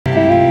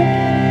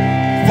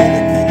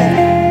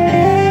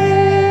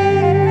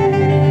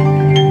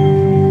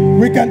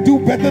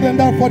better than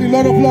that for the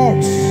Lord of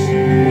Lords.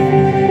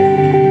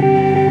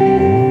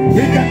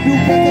 We can do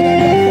better than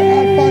that for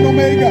Alpha and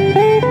Omega.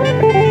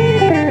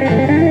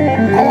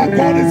 Our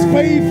God is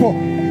faithful.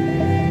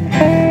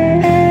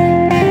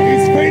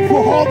 He's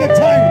faithful all the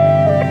time.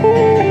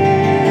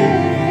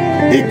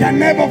 He can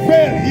never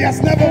fail. He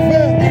has never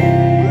failed.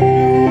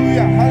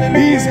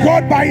 He is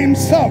God by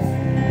himself.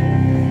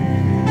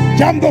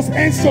 Jam those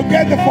hands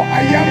together for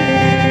I am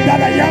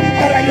that I am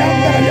that I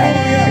am that I am.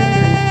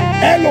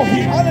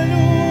 Elohim,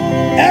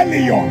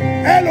 Elion,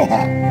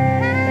 Eloha,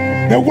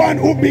 the one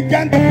who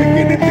began the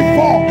beginning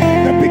before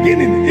the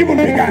beginning even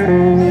began.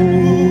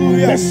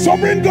 The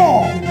sovereign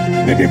God,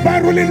 the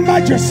divine ruling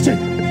majesty.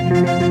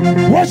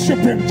 Worship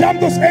him. Jam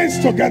those hands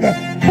together.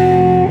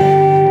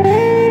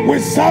 We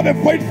serve a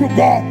faithful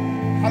God.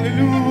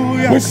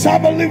 Hallelujah. We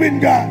serve a living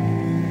God.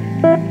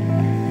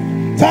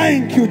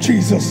 Thank you,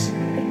 Jesus.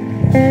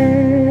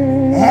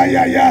 Ay,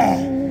 ay,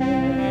 ay.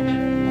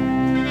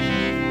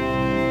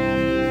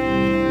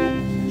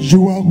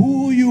 You are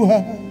who you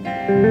are.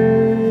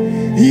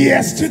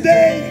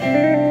 Yesterday,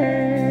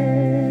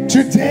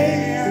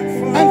 today,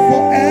 and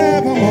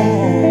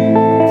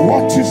forevermore.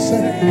 What you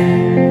say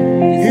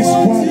is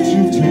what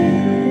you do.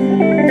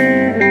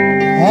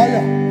 Ay,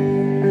 ay.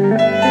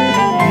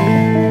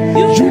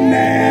 You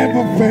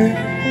never fail.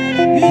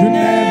 You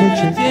never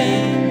change.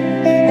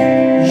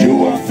 You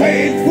are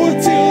faithful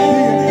till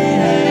the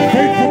end.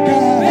 Faithful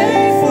God.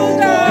 Faithful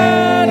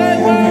God, I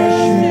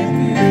worship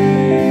you.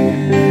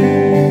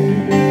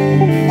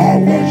 I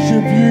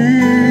worship you.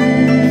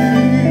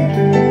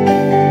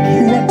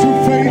 You are too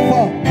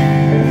faithful.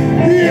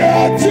 You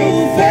are too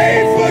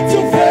faithful to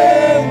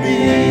fail me.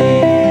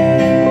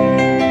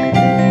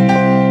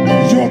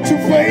 You're too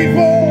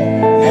faithful.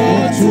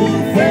 You're too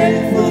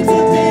faithful to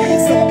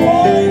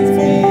disappoint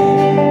me.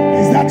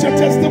 Is that your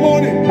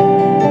testimony?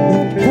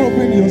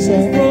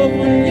 Yourself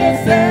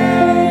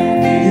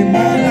in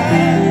my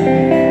life,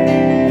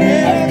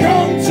 and I've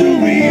come to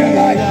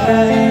realize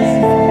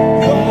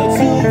you're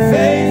too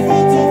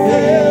faithful to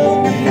fail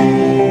me.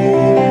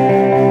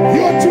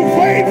 You're too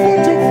faithful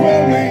to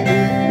fail me.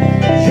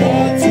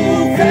 You're too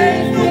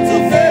faithful to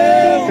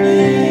fail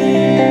me.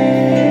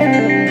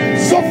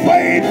 So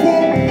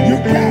faithful, you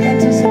cannot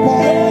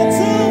disappoint. You're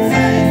too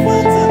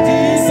faithful to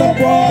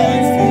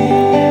disappoint me.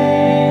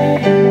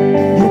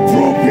 You're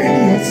proving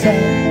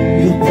yourself.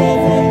 You're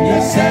proving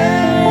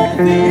yourself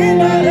in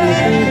my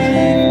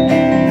life,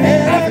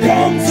 and I've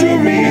come to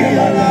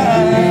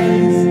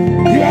realize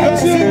you are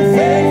too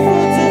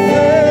faithful to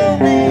fail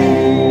me.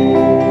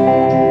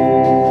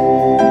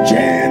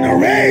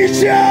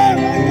 Generation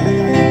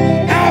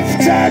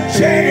after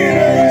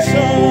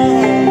generation,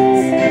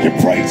 keep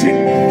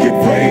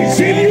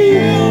praising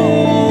you.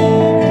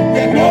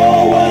 And no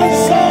one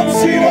sums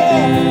it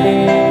up.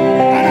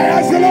 And I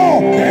ask the Lord,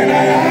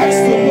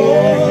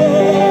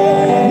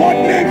 what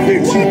name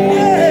fits you?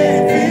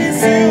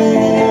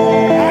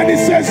 And he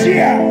says,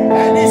 yeah.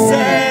 And he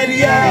said,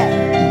 yeah.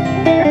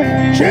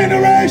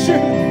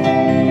 Generation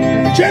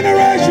after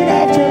generation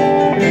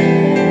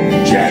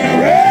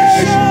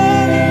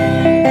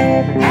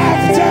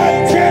after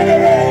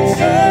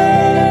generation,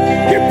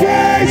 keep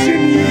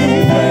praising you.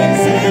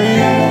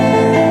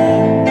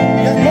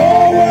 No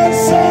one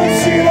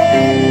sums it up.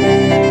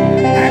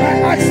 And I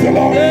asked the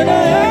Lord,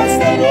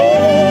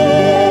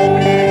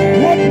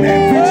 what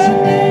name fits you?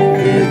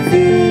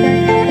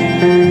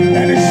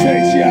 And he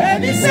says, yeah.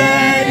 And he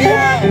said,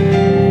 yeah.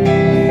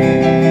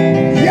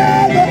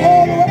 Yeah, the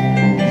Holy One.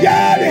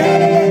 Yeah, the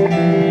Holy One.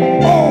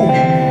 Oh,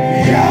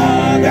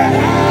 yeah, the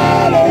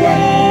Holy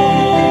One.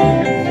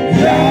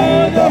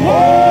 Yeah, the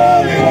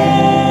Holy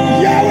One.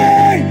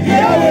 Yahweh,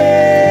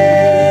 Yahweh,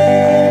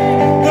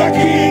 the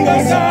King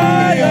of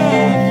Zion.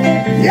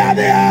 Yeah,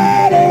 the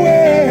Holy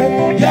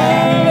One.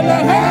 Yeah, the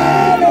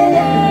Holy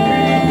One.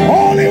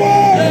 Holy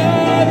One.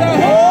 Yeah, the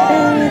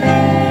Holy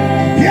One.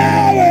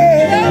 Yahweh,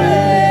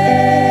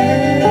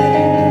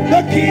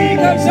 the King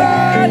of Zion.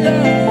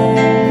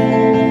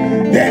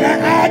 Then I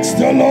asked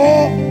the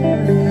Lord,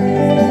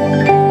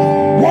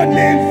 what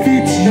name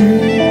fits you?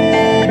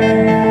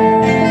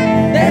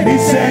 And he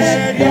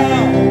said,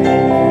 yeah.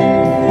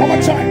 One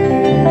more time.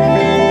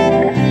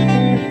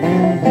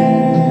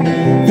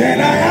 Then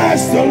I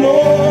asked the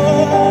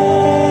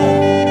Lord,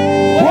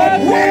 what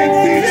name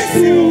fits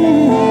you?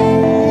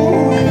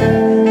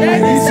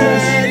 And he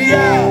said,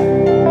 yeah.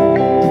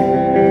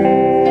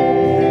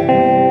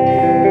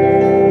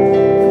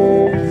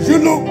 You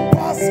look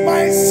past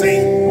my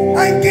sin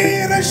and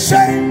get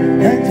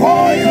ashamed and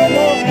for your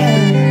love.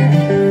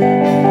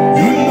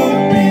 You look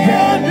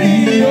beyond me,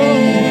 oh.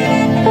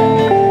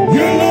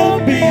 You look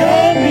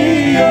beyond me,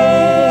 oh.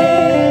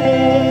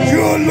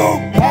 You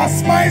look past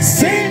my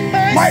sin,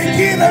 my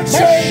guilt and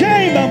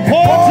shame and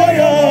for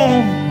your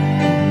love.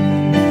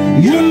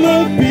 You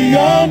look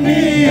beyond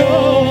me, oh.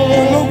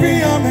 You look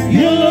beyond me.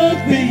 You look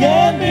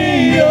beyond me,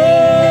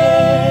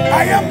 oh.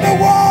 I am the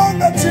one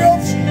that you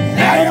have.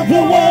 I am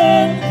the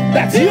one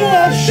that you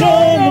have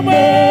shown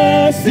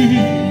mercy.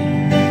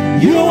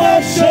 You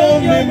have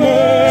shown me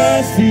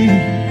mercy.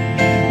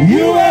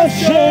 You have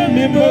shown shown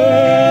me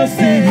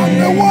mercy. I'm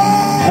the one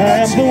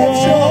that you have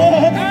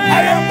shown.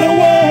 I am the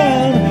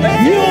one.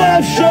 You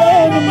have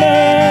shown me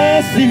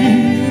mercy.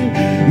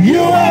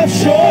 You have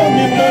shown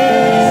me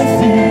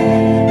mercy.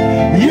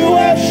 You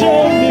have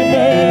shown me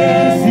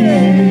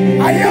mercy.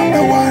 I am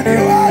the one you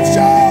have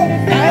shown.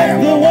 I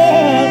am the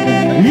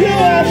one. You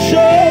have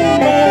shown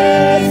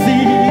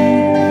mercy.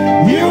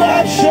 You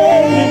have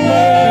shown me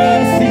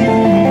mercy.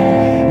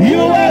 You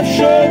have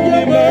shown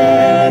me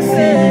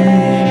mercy.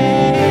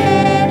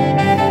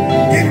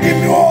 In the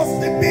most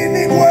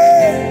beginning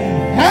way.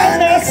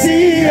 And I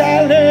see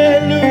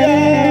hallelujah.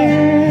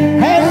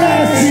 And I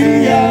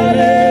see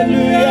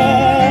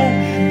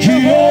hallelujah.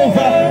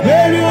 Jehovah,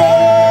 very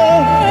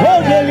well,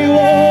 oh very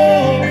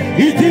well.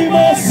 It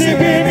must be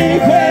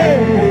anyway.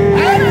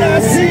 And I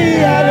see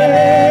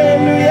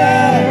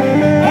hallelujah.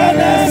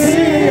 And I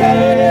see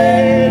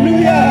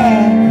hallelujah.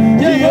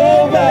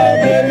 Jehovah,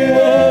 very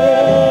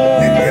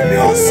well. In the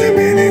most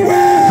beginning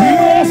way. He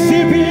must be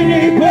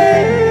anyway.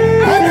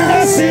 And I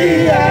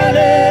see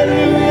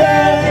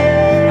hallelujah.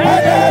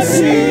 And I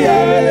see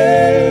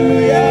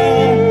hallelujah.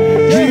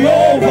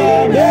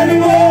 Jehovah, very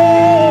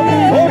well,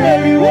 oh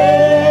very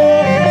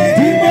well.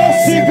 He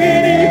must be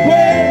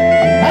anyway.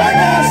 And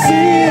I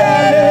see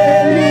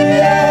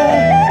hallelujah.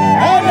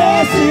 And I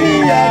see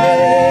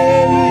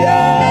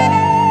hallelujah.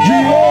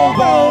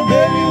 Jehovah,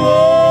 very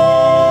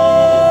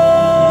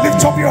well.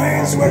 Lift up your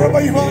hands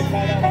wherever you are.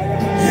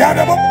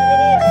 Yadabo.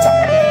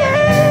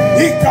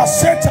 Ika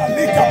seta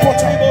lika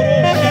pota.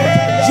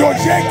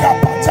 Jojeka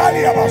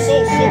patali abaso.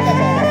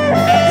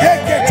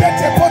 Yeke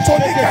tete poto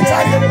lika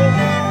tali.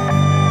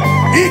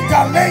 Ika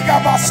lega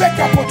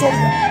baseka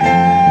potoria.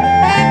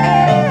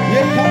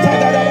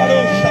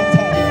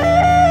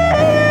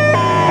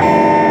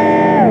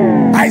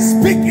 I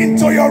speak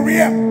into your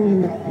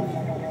realm.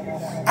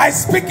 I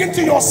speak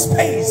into your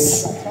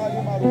space.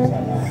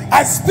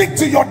 I speak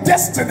to your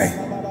destiny.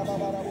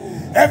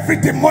 Every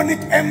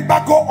demonic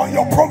embargo on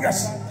your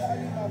progress,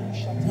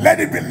 let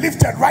it be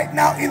lifted right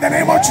now in the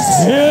name of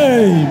Jesus.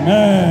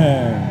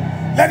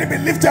 Amen. Let it be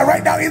lifted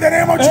right now in the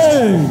name of Jesus.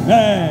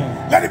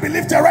 Amen. Let it be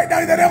lifted right now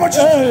in the name of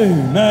Jesus.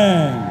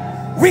 Amen.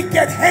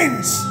 Wicked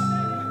hands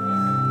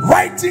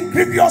writing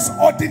grievous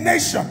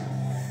ordination,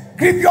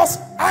 grievous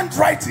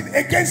handwriting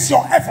against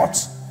your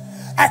efforts.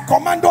 I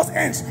command those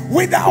hands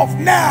wither off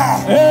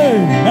now.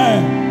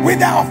 Amen.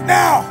 Wither off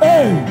now.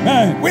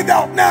 Amen. Wither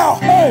off now.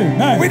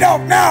 Amen. Wither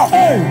off now.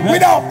 Amen.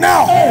 Wither off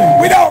now. Amen.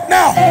 Wither off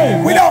now.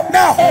 Amen. Wither off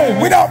now. Amen.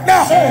 Wither off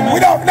now. Amen.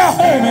 Wither off now.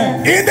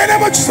 Amen. In the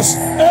name of Jesus.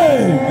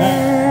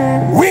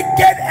 Amen.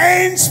 Wicked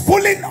hands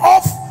pulling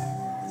off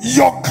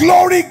your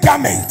glory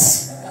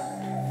garments.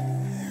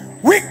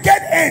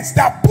 Wicked hands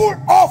that pull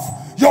off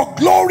your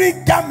glory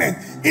garment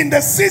in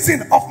the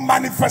season of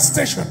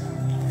manifestation.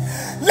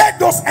 Let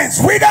those hands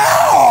wither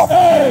off.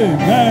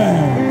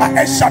 Amen.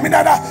 Let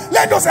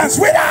those hands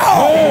wither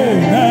off.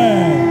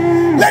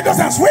 Amen. Let those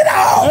hands wither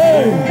off.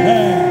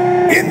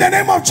 Amen. In the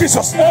name of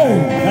Jesus.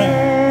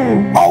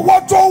 Amen.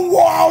 Ọwọ́ tó ń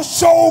wọ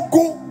aṣọ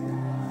ogun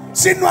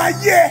sínú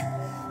ayé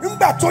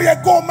nígbà tó yẹ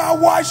kó máa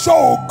wọ aṣọ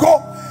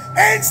ògo.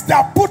 Hands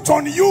that put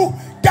on you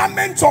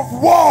garments of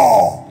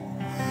war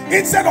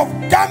instead of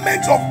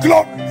garments of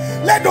glory.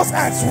 Let those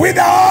hands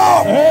wither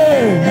off.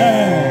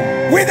 Amen.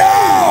 Wither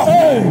off.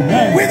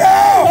 Amen. Wither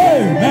off.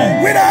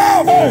 Amen. Wither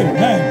off.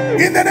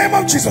 Amen. In the name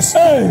of Jesus.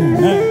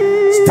 Amen.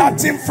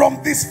 Starting from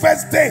this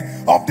first day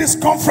of this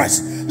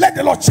conference, let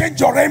the Lord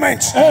change your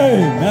raiment.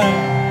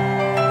 Amen.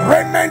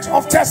 Raiment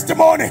of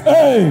testimony.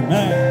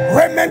 Amen.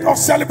 Raiment of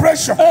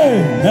celebration.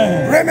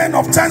 Amen. Raiment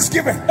of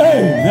thanksgiving.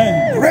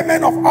 Amen.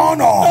 Raiment of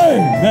honor.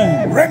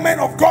 Amen.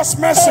 Raiment of God's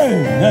mercy.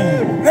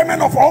 Amen.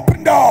 Raiment of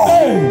open door.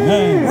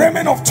 Amen.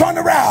 Raiment of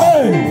turnaround.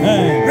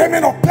 Amen.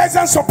 Raiment of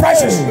pleasant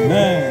surprises.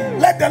 Amen.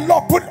 Let the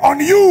Lord put on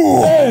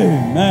you.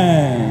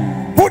 Amen.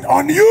 Put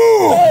on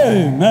you.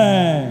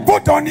 Amen.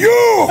 Put on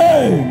you.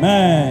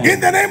 Amen. In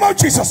the name of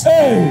Jesus.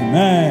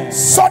 Amen.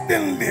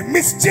 Suddenly,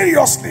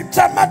 mysteriously,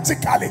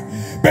 dramatically,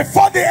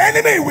 before the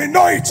enemy will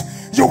know it,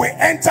 you will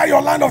enter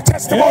your land of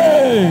testimony.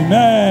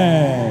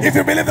 Amen. If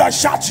you believe that,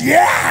 shout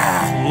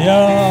yeah.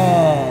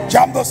 Yeah.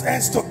 Jam those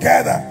hands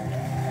together.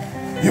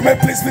 You may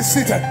please be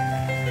seated.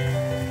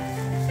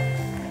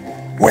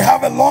 We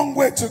have a long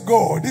way to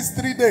go these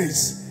 3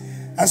 days,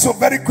 and so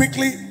very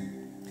quickly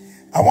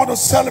I want to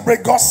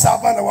celebrate God's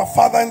servant, our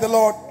Father in the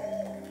Lord.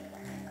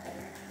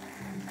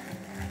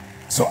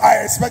 So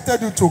I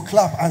expected you to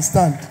clap and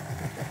stand.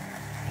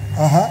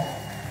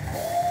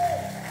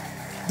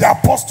 The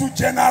Apostle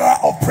General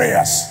of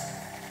Prayers.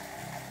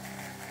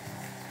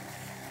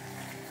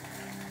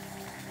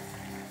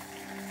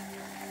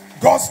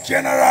 God's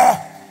General,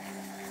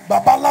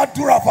 Babala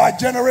Dura of our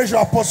generation,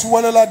 Apostle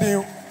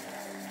Waleladeo,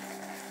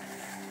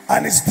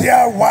 and his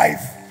dear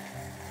wife,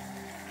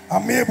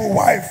 amiable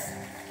wife,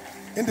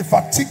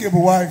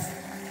 indefatigable wife,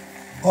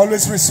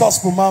 always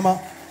resourceful mama,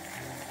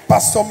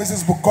 Pastor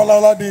Mrs.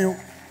 Bukola Ladeo.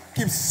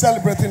 Keep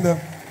celebrating them.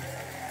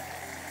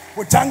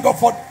 We thank God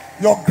for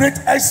your great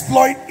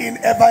exploit in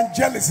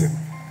evangelism,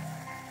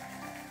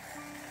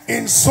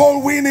 in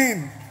soul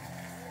winning,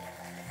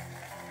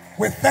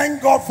 We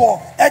thank God for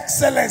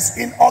excellence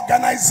in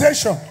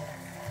organization,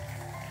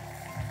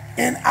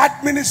 in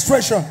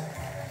administration.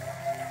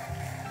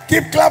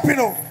 Keep clapping.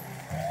 Oh.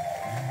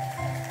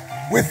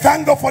 We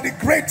thank God for the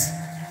great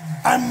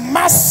and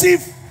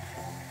massive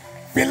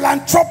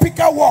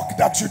philanthropical work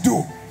that you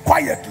do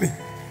quietly.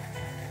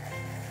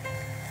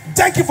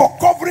 Thank you for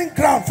covering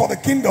ground for the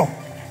kingdom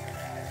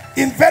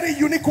in very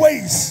unique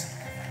ways.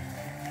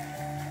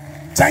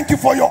 Thank you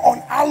for your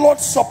unalloyed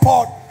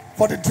support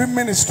for the dream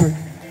ministry.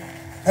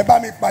 We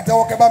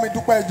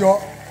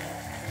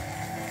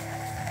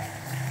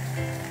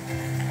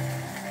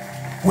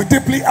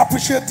deeply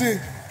appreciate the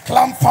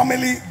Clam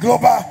Family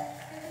Global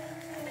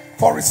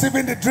for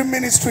receiving the dream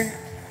ministry.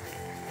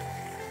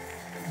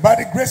 By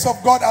the grace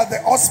of God, at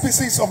the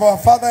auspices of our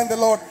Father in the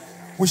Lord,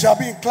 we shall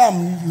be in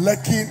Clam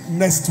Lucky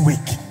next week.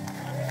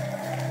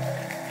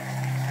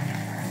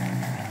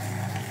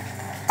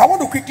 I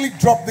want to quickly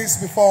drop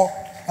this before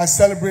I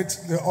celebrate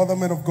the other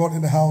men of God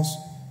in the house.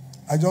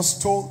 I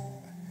just told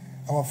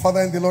our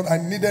Father in the Lord I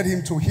needed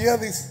him to hear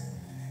this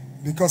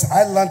because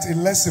I learned a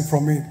lesson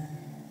from it.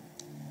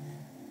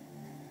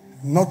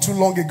 Not too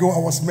long ago, I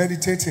was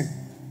meditating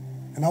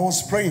and I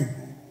was praying,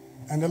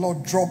 and the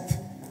Lord dropped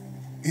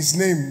his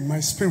name in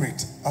my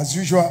spirit as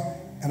usual,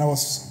 and I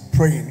was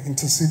praying,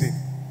 interceding.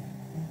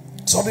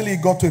 Suddenly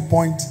it got to a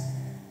point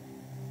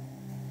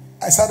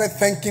I started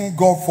thanking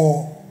God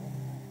for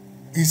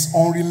his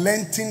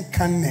unrelenting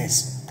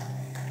kindness,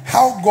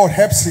 how God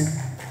helps him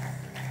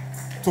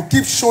to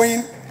keep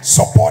showing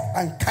support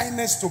and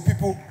kindness to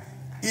people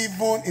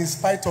even in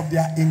spite of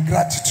their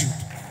ingratitude.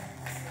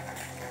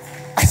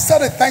 I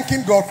started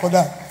thanking God for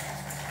that.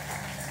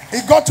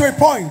 It got to a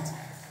point.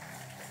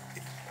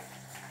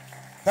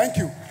 Thank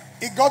you.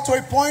 It got to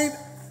a point.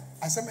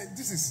 I said, man,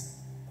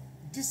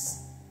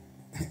 this.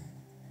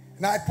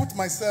 Now I put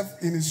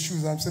myself in his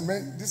shoes. I'm saying,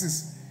 man, this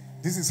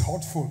is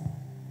hurtful.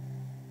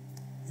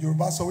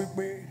 Yoruba so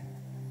wípé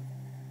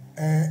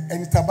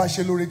ẹni tá bá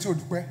ṣe lóore tí ò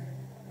dúpẹ́.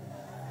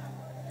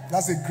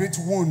 That's a great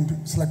wound.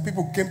 It's like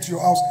people came to your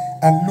house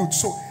and loot.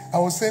 So I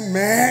was saying,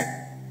 man,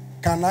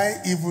 can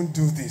I even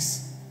do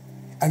this?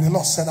 And the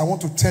Lord said, I want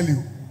to tell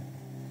you,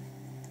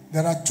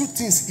 there are two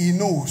things he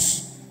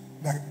knows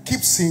that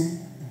keeps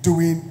him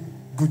doing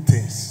good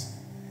things.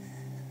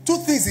 Two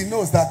things he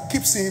knows that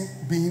keeps him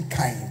being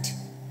kind.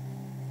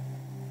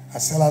 I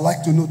said, I'd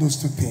like to know those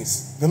two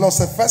things. The Lord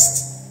said,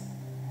 first,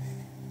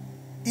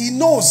 he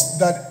knows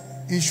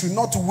that he should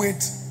not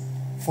wait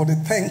for the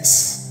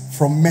thanks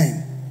from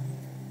men,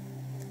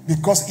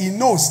 because he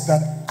knows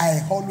that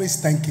I always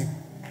thank him.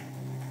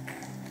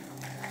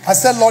 I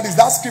said, Lord, is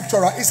that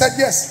scriptural? He said,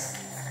 yes.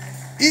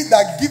 He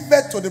that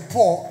giveth to the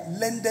poor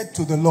lendeth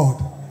to the Lord.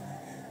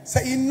 So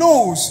he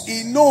knows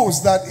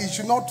that he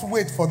should not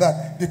wait for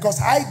that,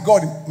 because I,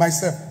 God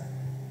myself,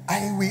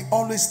 I will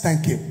always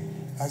thank him.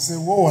 I said,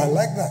 whoa, I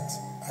like that.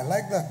 I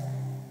like that.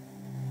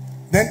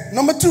 Then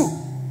number two,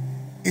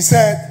 he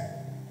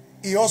said,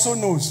 he also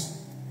knows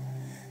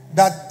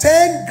that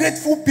 10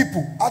 grateful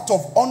people out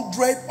of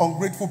 100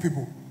 ungrateful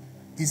people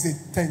is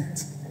a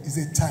tenth, is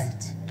a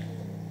tithe.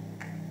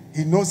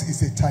 He knows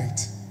it's a tithe.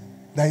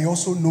 That he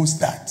also knows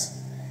that.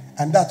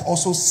 And that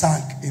also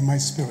sank in my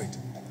spirit.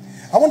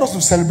 I want us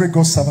to celebrate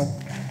God's servant.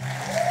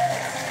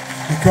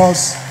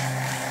 Because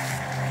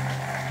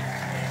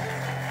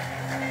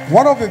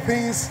one of the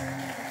things,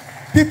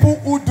 people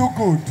who do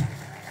good,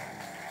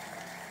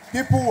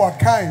 people who are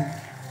kind,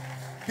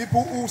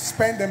 people who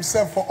spend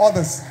themselves for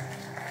others,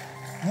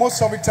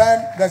 most of the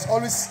time there's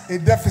always a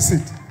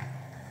deficit.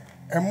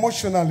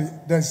 Emotionally,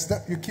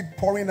 you keep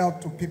pouring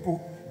out to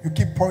people. You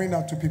keep pouring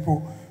out to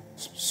people.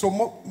 So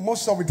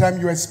most of the time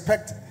you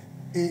expect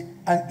an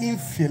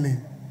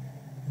infilling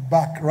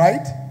back,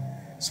 right?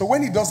 So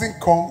when it doesn't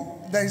come,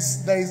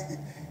 there's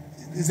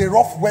a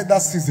rough weather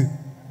season.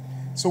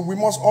 So we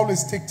must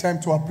always take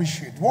time to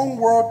appreciate. One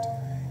word,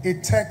 a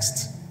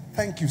text,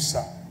 thank you,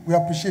 sir. We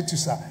appreciate you,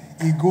 sir.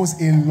 It goes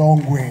a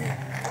long way.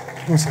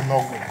 It goes a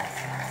long way.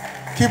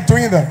 Keep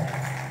doing that.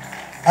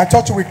 I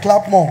thought you would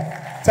clap more.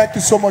 Thank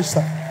you so much,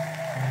 sir.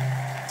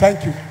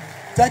 Thank you.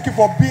 Thank you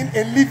for being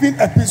a living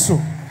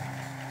epistle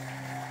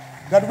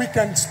that we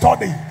can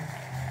study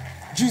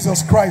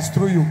Jesus Christ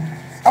through you.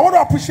 I want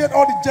to appreciate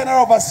all the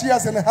general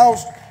overseers in the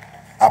house.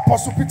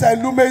 Apostle Peter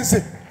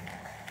Elumeze,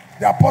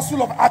 the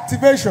apostle of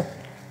activation.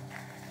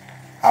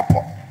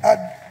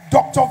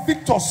 Dr.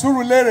 Victor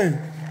Surulere,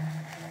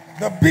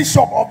 the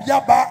bishop of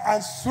Yaba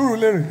and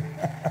Surulere.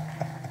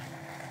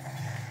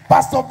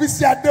 Pastor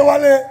Bisi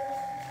Adewale,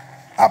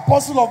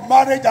 apostle of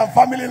marriage and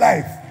family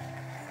life.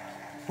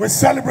 We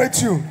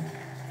celebrate you.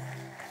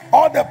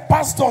 All the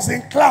pastors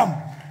in Clam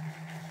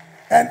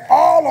and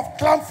all of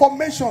Clam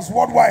formations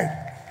worldwide,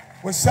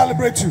 we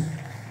celebrate you.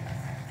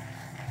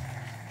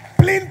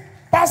 Plain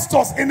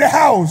pastors in the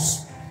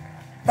house,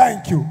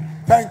 thank you.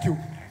 Thank you.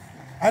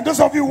 And those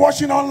of you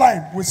watching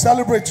online, we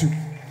celebrate you.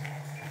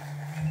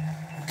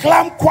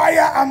 Clam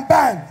choir and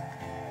band,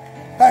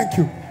 thank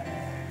you.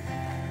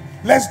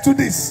 Let's do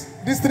this.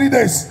 These 3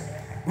 days,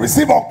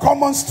 receive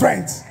uncommon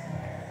strength.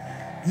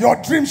 Your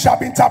dream shall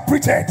be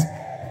interpreted.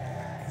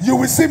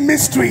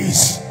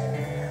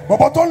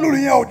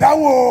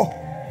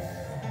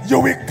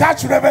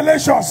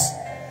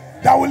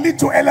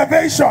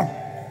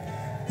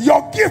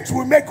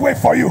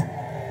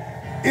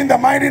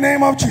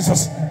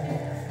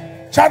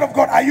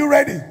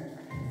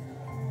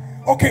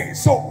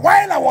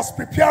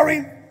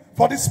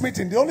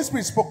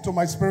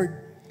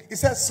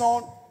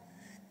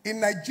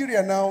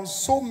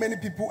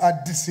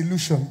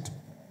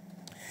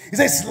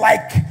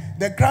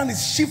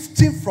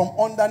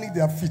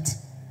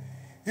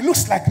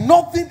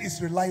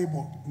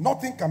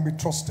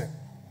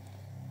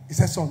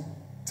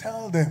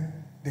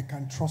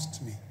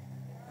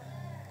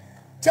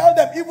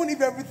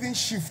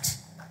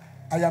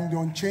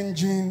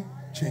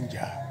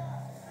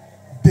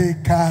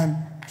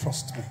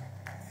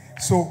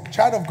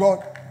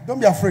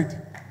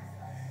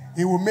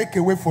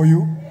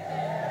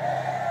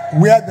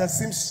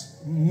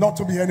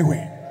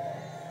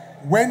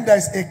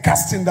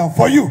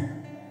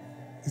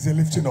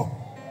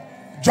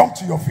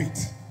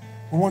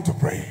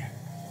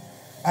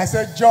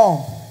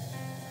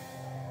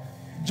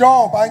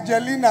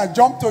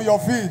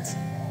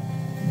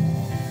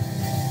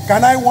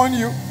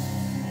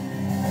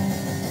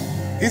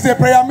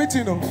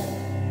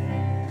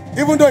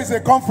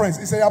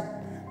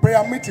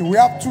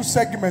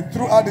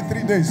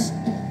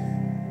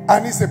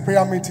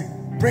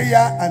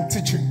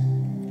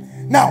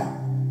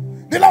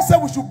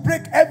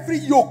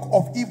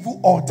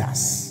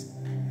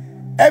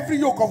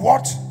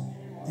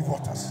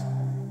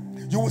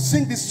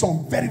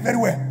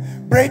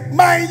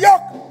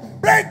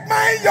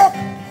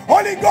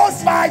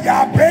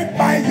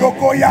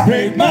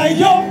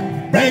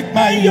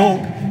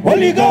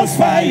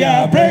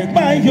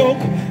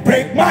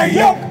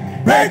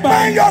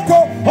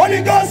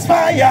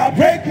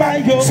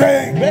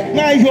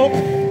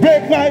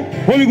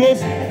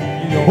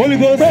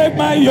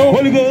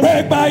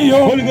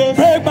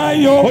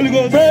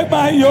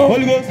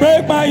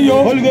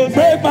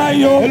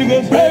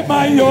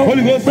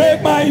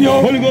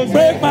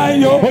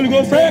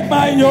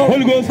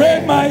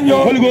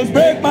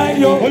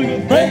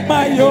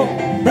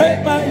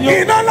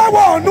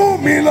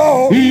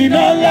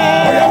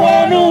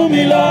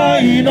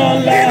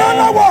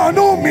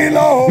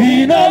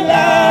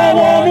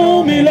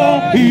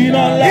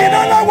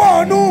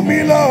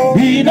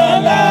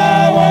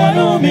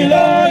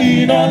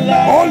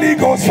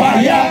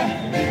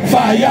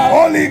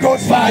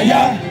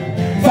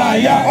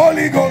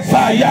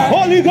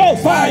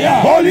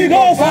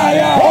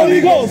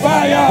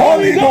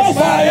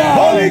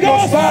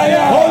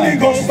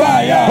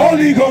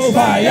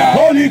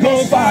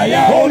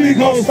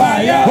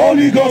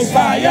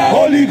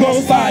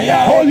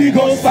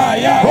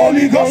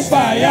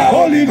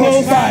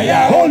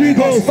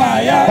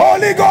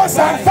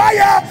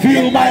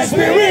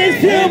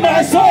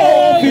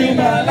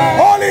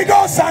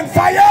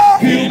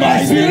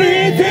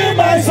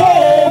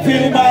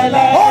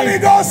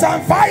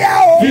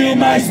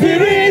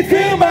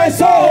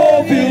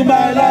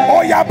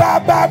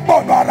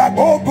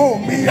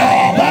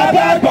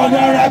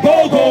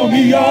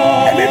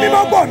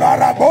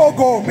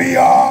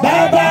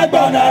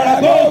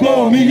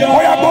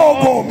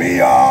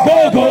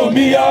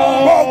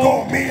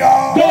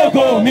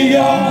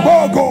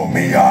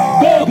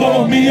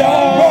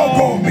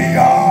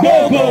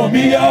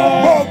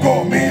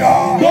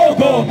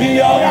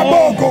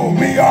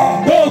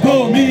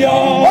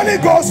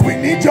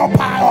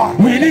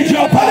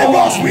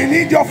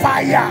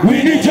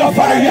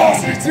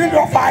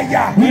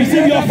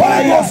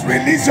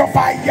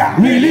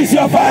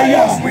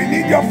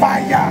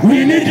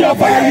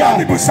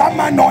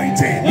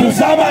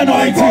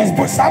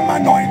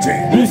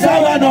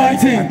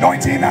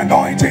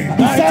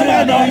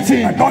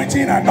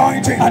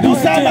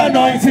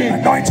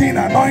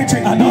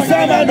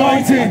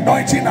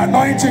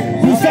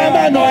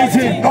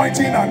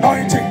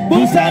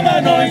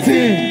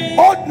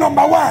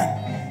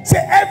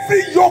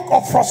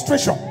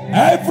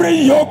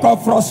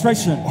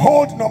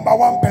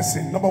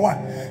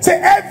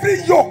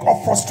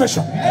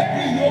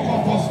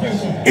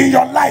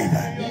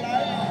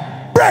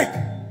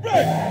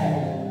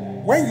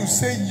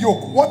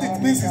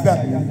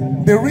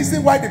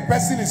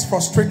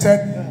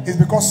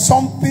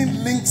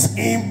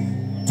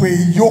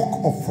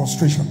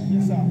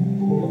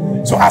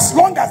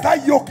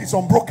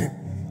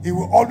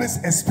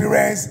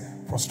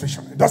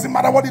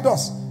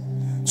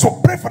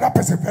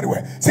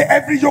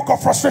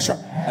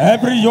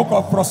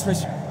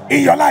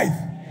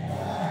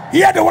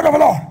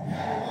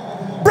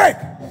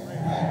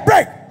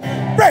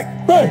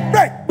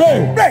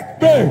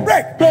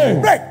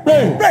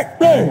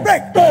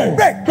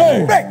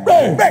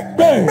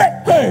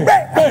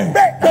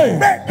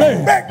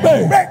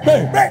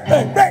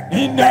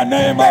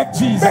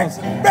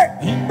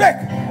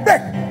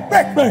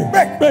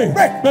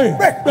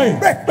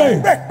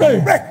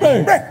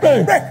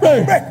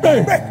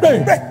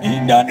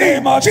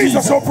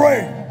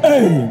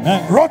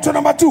 Amen. Road to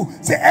number 2.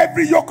 Say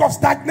every yoke of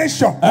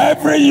stagnation.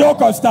 Every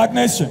yoke of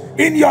stagnation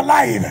In your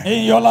life.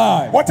 in your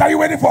life. What are you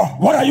waiting for?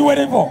 What are you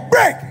waiting for?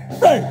 Break.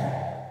 Break.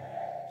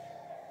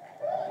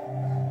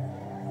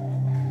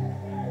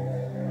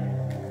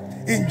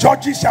 In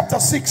Judges chapter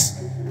 6,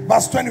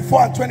 verse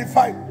 24 and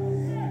 25,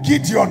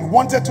 Gideon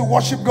wanted to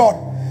worship God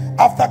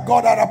after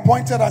God had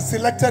appointed and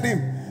selected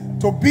him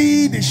to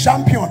be the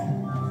champion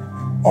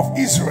of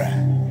Israel.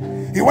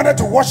 He wanted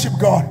to worship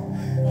God,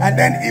 and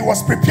then he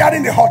was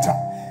preparing the altar,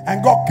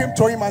 and God came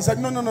to him and said,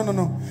 no,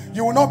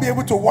 you will not be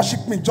able to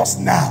worship me just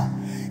now.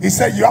 He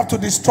said, you have to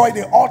destroy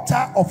the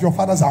altar of your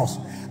father's house.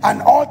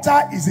 An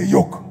altar is a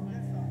yoke.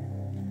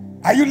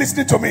 Are you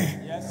listening to me?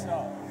 Yes,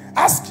 sir.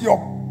 Ask your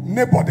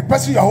neighbor, the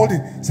person you are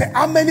holding, say,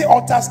 how many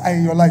altars are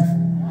in your life?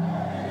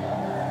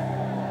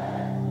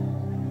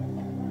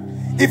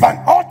 If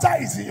an altar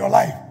is in your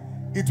life,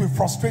 it will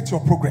frustrate your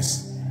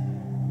progress.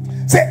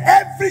 Say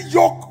every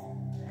yoke,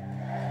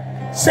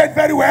 say it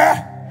very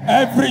well,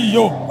 Every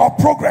yoke of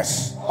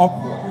progress, of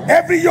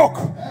every yoke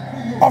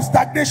of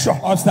stagnation,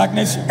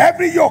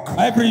 every yoke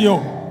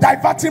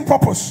diverting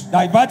purpose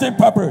diverting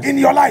purpose in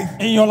your life.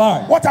 in your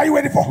life. What are you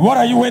waiting for? What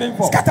are you waiting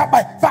for? Scatter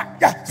by fire.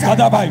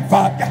 Scatter by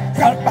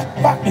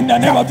fire. In the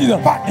name of Jesus.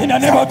 In the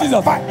name of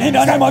Jesus. In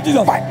the name of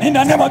Jesus. In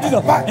the name of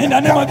Jesus. In the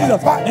name of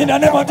Jesus. In the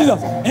name of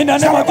Jesus. In the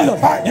name of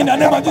Jesus. In the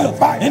name of Jesus.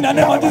 In the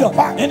name of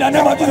Jesus. In the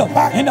name of Jesus.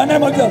 In the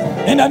name of Jesus.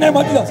 In the name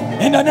of Jesus.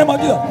 In the name of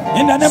Jesus.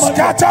 In the name of Jesus.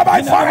 Scatter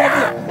by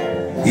fire.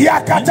 In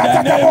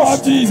the name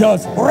of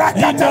Jesus. In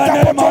the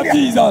name of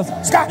Jesus.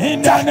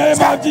 In the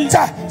name of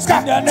Jesus.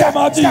 In the name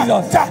of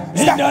Jesus.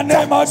 In the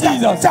name of Jesus.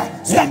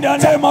 In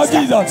the name of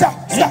Jesus.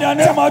 In the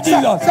name of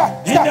Jesus.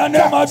 In the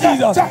name of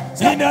Jesus.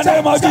 In the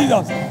name of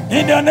Jesus.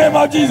 In the name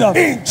of Jesus.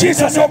 In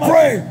Jesus we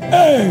pray.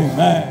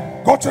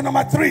 Amen. Go to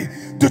number 3.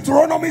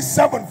 Deuteronomy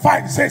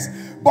 7:5 says,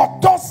 but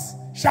thus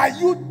shall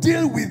you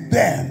deal with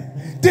them.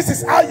 This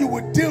is how you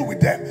will deal with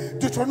them.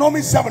 Deuteronomy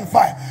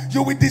 7:5.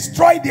 You will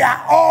destroy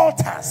their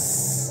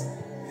altars.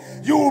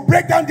 You will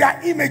break down their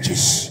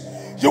images.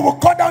 You will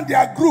cut down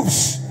their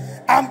groves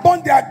and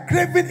burn their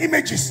graven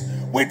images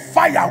with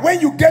fire when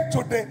you get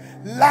to the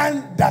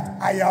land that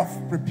I have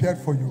prepared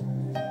for you.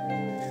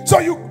 So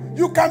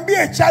you can be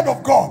a child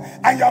of God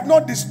and you have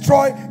not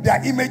destroyed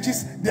their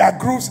images, their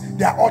groves,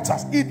 their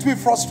altars. It will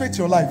frustrate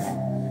your life.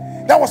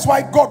 That was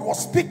why God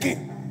was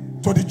speaking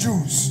to the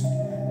Jews.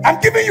 I'm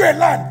giving you a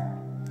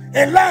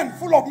land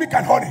full of milk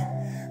and honey.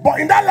 But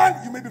in that land,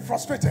 you may be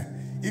frustrated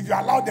if you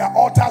allow their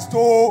altars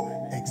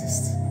to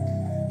exist.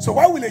 So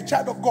why will a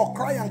child of God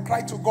cry and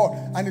cry to God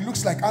and it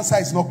looks like answer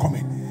is not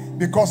coming?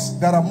 Because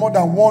there are more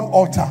than one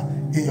altar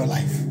in your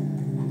life.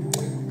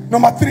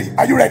 Number 3,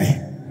 are you ready?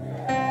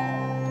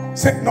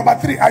 Say number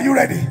 3, are you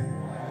ready?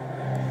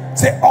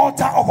 Say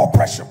altar of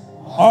oppression.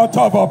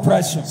 Altar of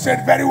oppression. Say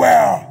it very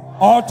well.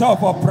 Altar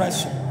of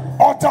oppression.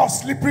 Altar of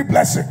slippery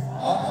blessing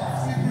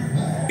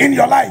in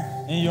your life.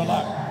 In your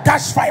life.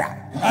 Catch fire.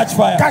 Catch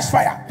fire. Catch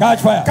fire.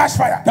 Catch fire. Catch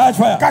fire. Catch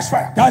fire. Catch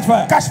fire. Catch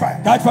fire. Catch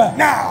fire. Catch fire.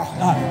 Now.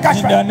 Catch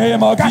In fire. the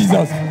name of Catch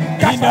Jesus.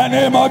 fire. In the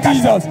name of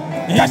Jesus.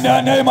 In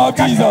the name of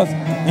Jesus.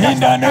 In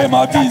the name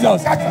of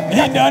Jesus.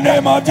 In the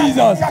name of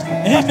Jesus.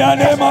 In the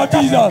name of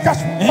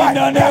Jesus. In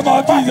the name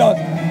of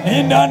Jesus.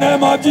 In the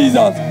name of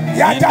Jesus.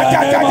 In the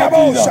name of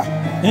Jesus.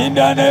 In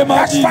the name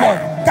of Jesus.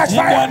 Catch In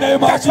fire. the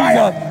name of Catch fire.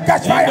 Jesus.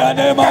 Catch In fire. the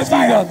name of Catch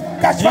fire. Jesus.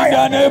 Catch In fire.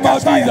 the name of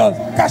Catch fire. Jesus.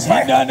 Catch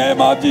fire. In the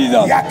name of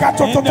Jesus. In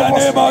the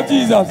name of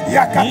Jesus. In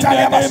the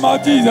name of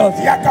Jesus.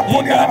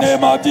 In the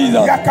name of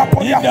Jesus.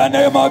 In the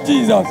name of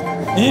Jesus.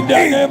 In the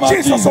name of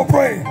Jesus Jesus. will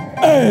pray.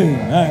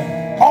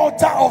 Amen.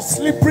 Altar of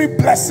slippery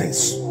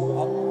blessings.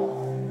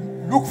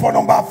 Look for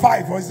number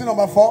 5, or is it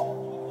number 4?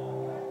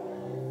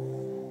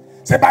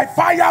 Say by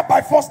fire, by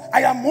force,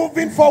 I am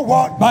moving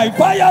forward. By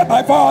fire,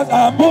 by force,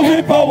 I am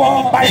moving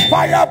forward. By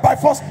fire, by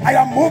force, I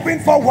am moving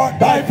forward.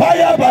 By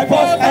fire, by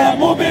force, I am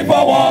moving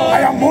forward. I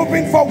am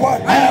moving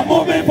forward. I am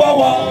moving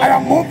forward. I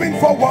am moving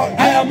forward.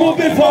 I am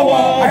moving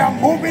forward. I am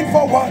moving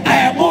forward. I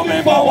am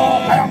moving forward.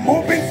 I am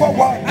moving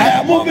forward. I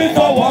am moving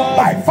forward.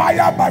 By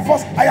fire, by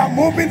force, I am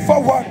moving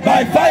forward.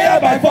 By fire,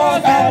 by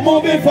force, I am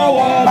moving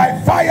forward. By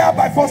fire,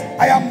 by force,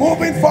 I am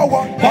moving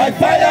forward. By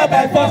fire,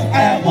 by force,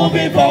 I am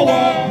moving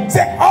forward.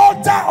 Say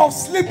altar of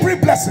slippery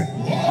blessing.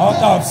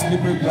 Altar of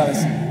slippery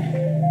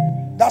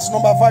blessing. That's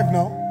number 5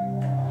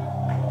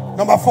 now.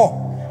 Number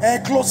 4.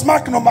 And close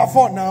mark number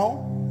 4 now.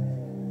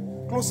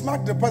 Close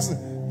mark the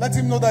person. Let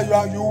him know that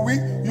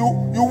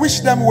you wish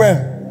them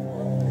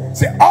well.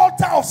 Say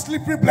altar of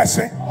slippery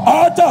blessing.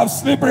 Altar of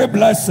slippery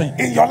blessing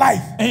In your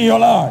life. in your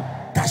life.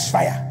 Catch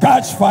fire.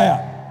 Catch fire.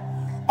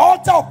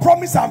 Altar of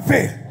promise and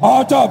faith.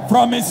 Altar of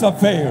promise of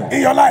failure In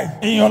your life.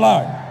 in your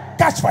life.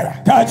 Catch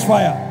fire. Catch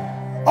fire.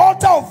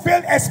 Altar of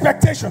failed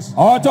expectations.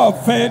 Altar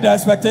of failed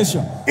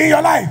expectation In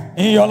your life.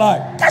 in your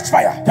life. Catch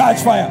fire.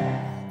 Catch fire.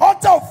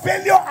 Altar of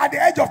failure at the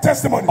edge of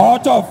testimony.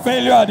 Altar of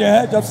failure at the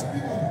edge of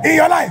In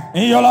your life.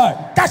 in your life.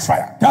 Catch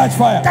fire. Catch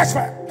fire. Catch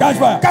fire. Catch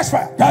fire. Catch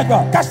fire. Catch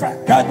fire. Catch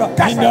fire. Catch fire.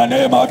 Catch In fire. the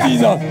name of Catch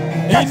Jesus.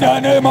 fire. In the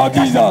name of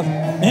Jesus.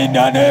 In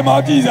the name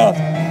of Jesus.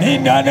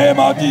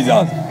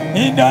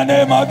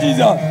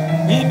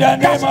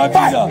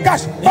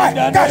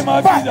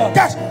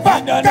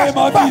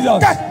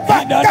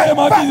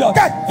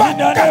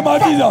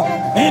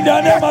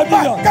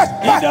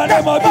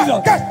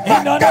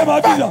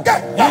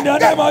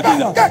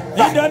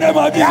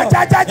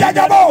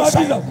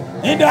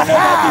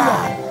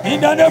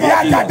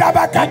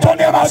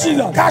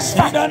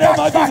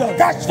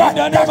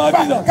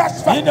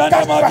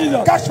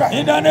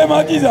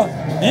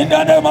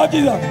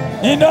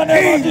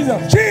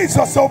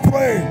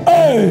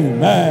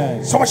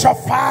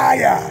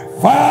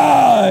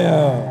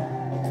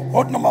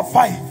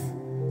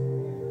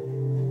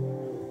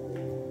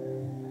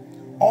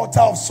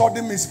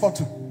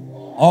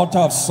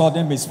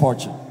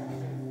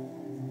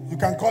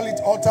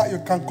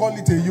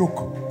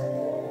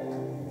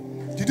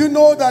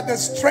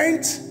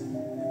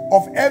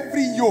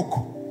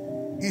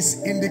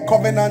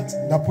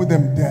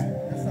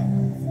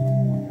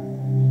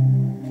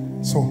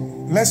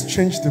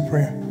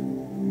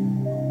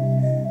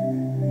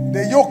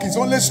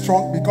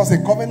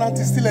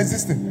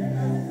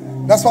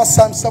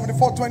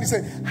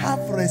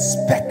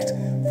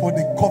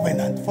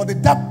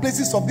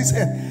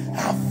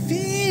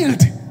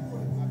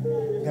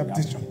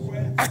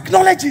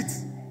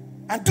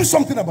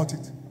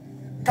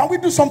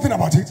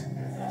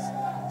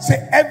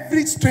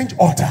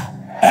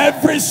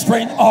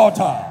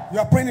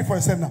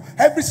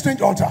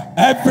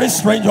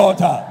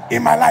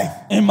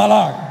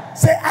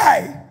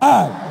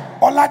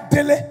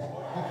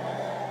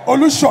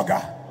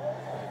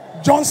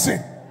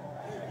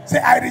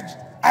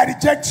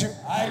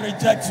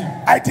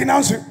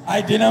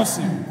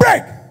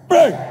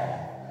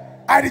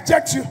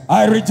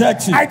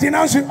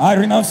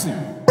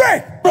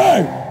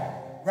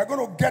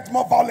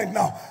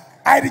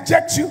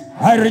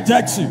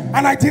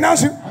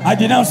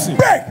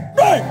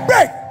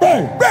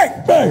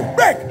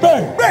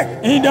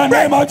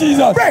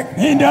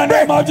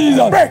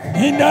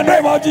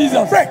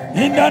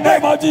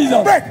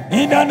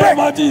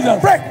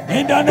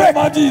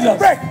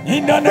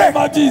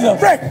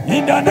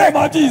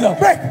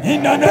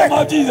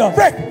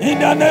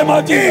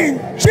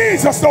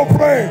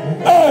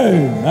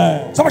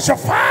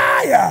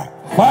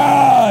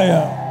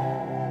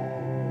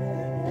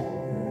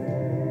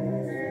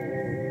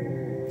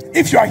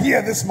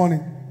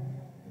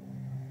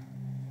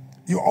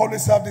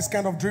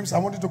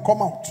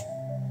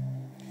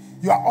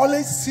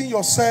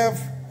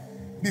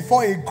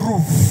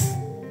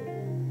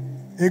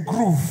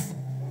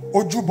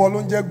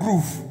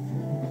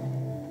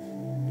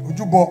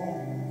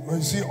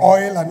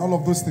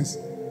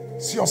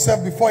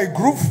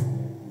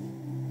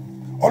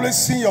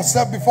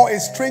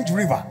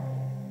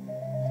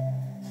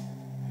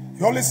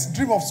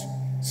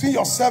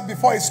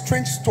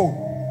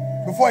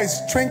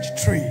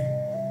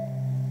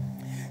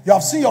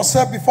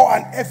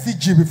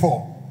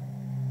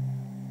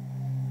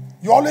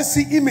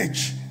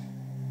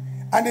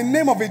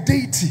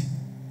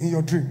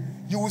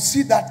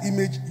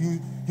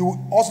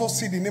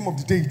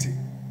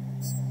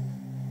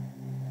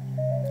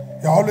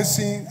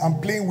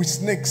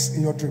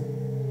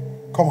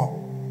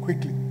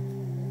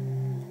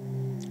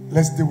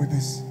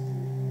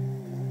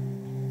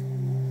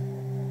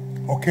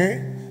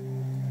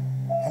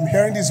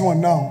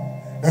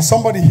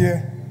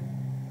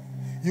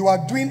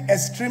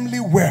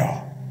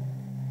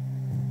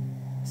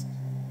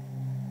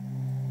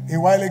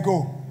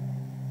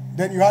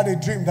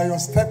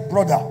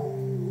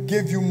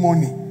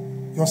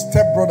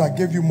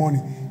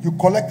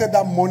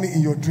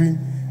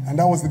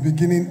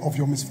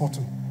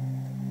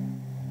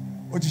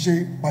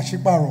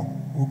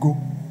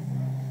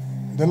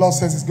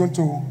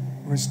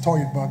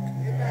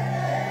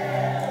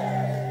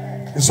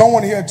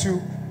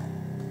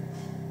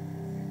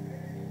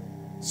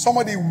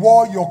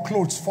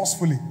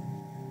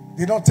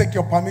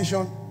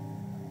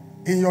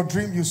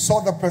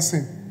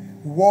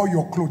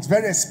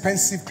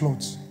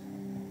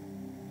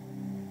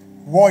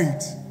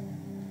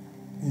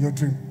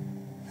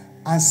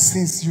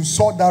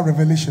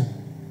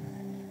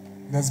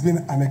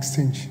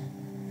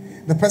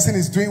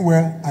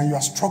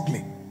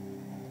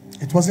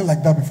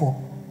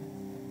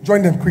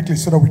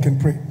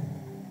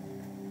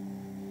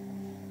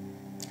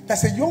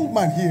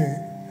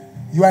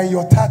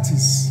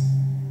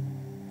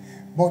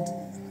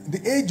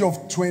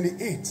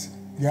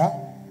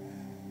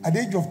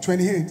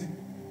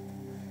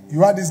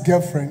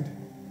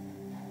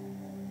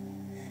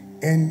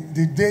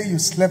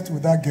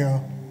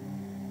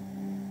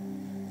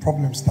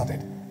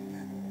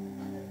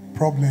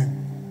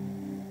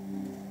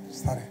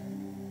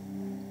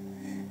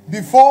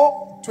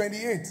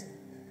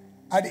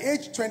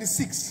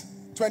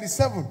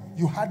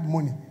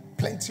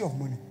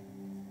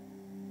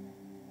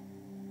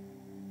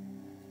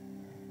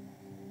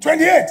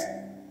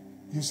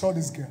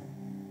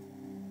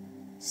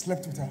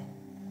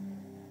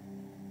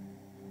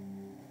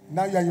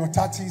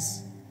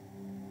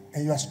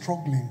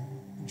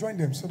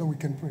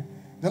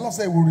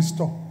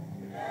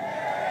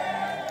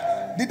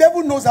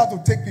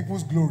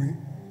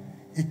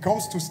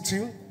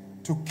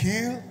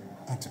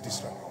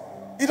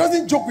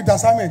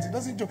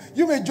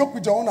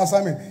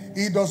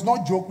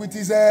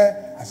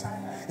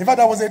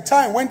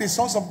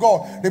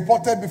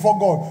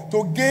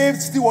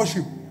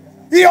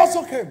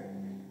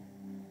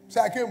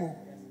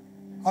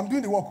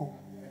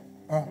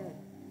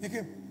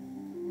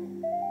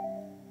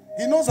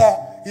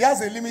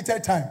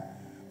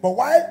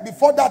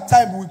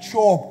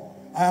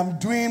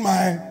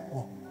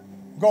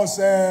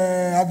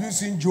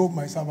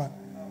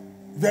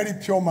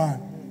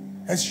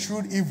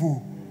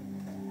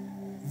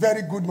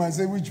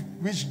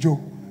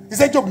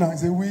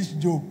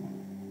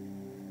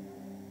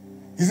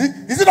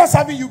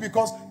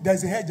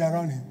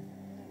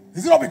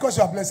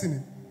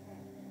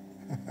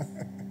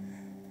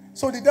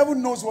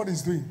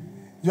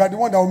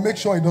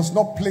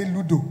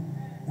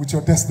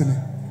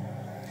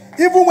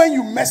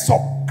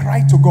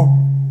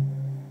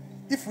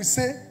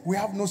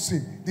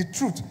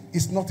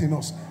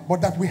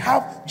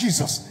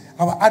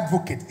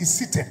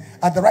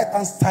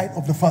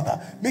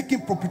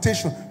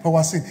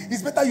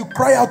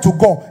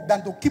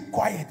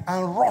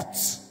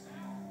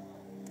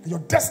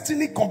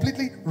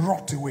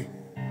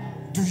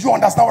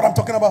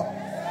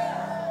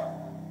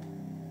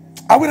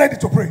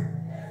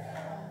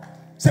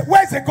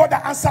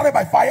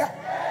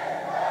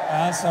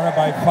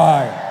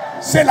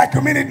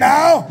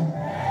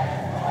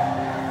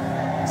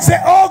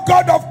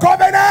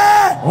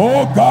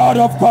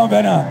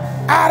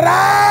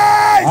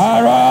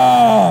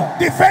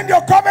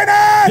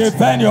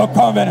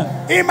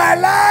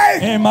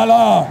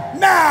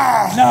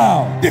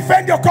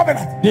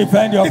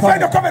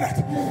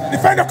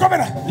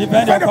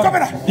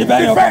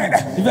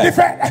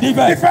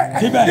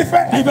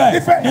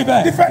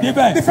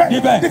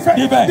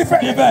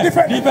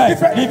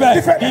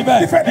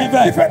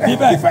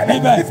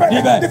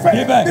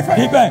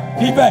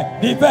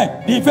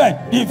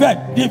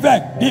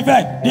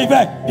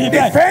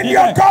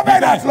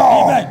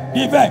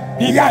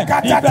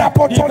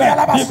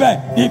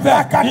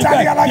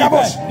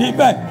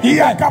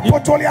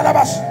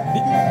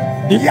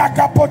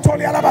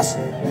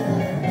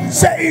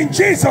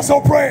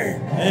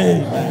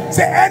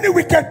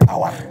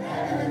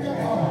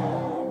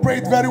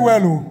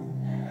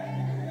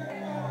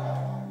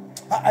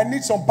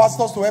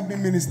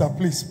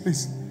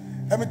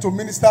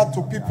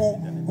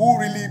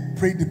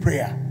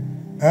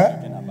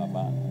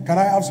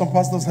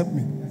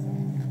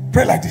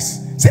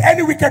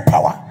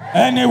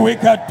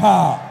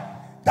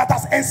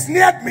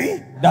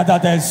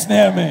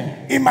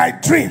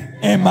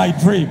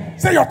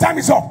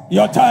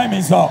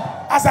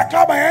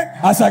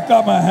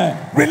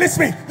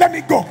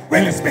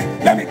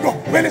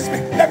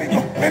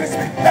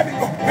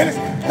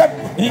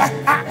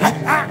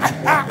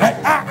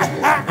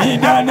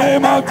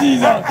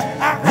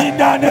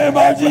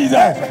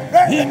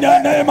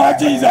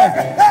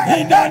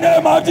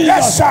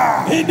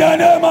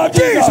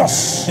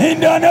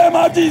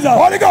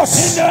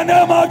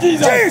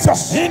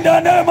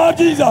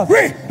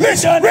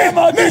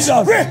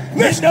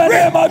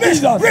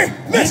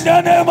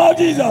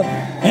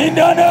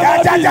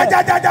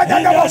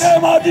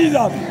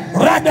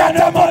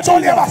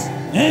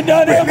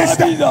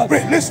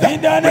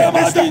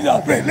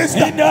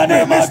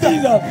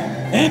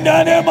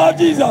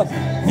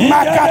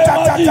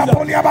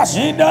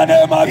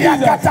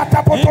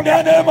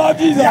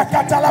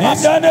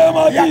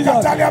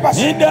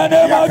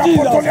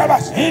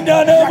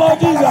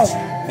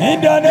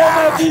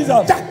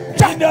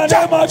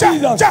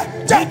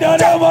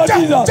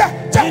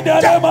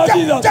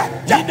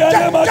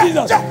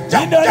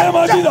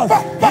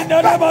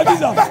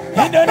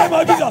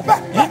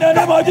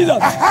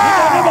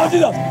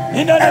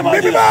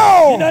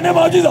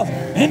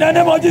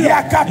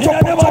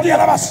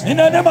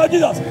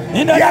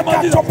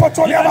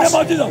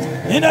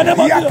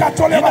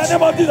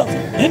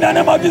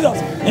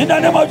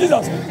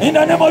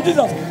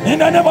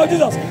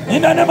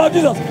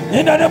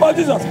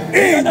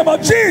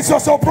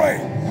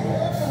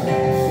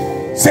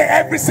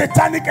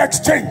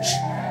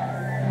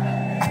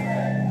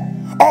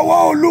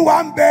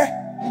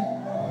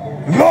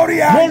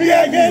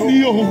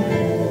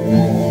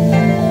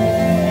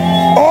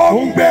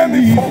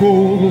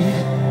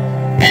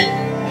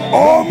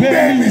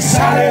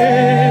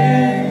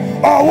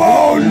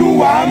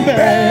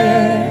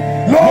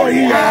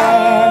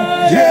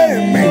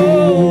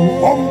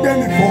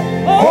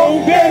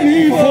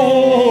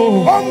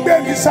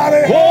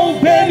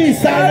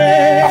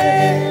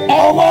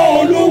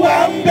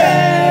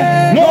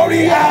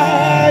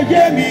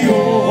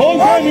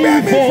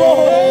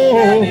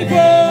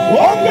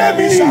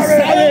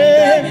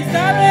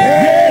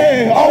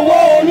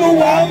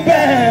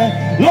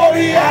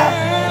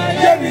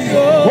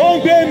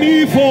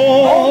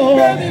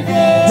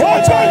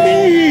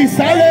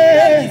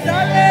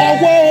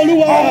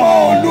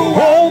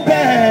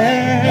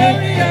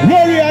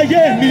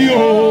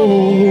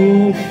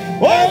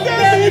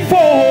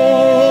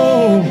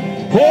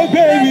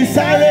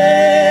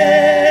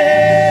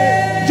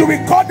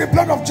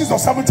 of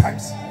Jesus 7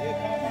 times.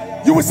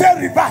 You will say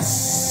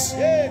reverse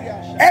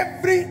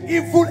every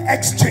evil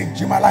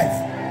exchange in my life.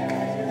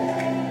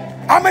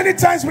 How many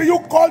times will you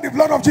call the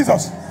blood of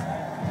Jesus?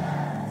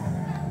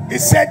 He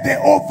said they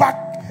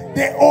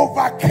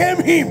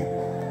overcame him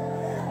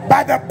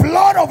by the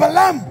blood of a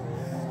lamb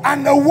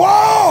and the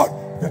word,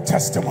 the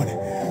testimony.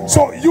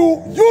 So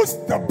you use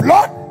the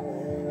blood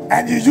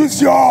and you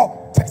use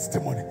your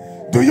testimony.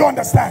 Do you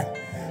understand?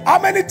 How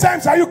many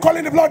times are you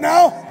calling the blood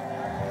now?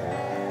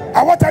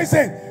 And what are you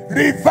saying?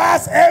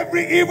 Reverse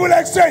every evil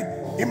exchange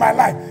in my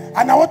life.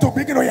 And I want to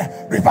begin here.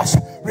 Reverse,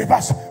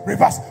 reverse,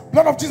 reverse.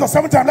 Blood of Jesus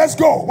 7 times. Let's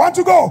go. 1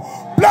 to go.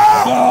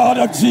 Blood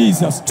of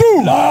Jesus.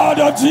 2. Blood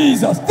of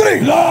Jesus. 3.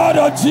 Blood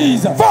of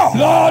Jesus. 4.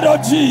 Blood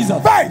of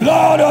Jesus. 5.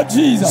 Blood of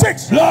Jesus.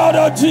 6. Blood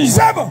of Jesus.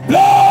 7.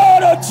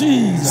 Blood of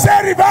Jesus.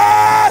 Say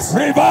reverse.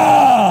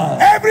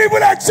 Reverse Every evil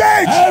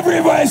exchange. every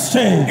evil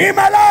exchange In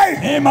my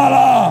life. in my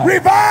life.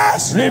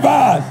 Reverse.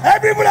 Reverse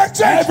Every evil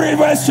exchange. every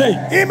evil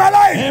exchange In my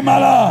life. in my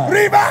life.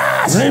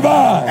 Reverse.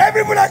 Reverse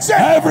Every evil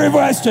exchange. every evil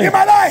exchange In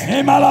my life.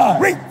 in my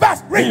life.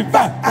 Reverse.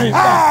 Reverse. Reverse.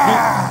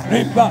 Ah.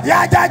 Reverse.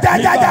 Yeah, yeah, yeah,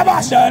 yeah,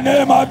 yeah, In the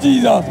name of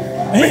Jesus.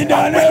 In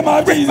the name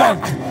of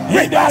Jesus.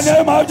 In the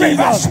name of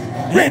Jesus.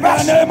 In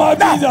the name of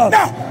Jesus.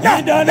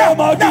 In the name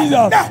of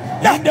Jesus. In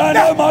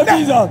the name of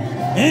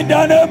Jesus. In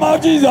the name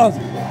of Jesus.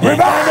 In the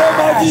name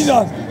of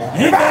Jesus.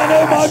 In the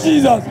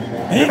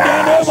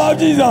name of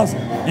Jesus.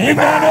 In the name of Jesus. In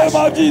the name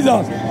of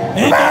Jesus.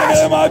 In the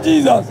name of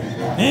Jesus.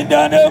 In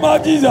the name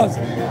of Jesus.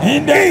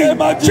 In the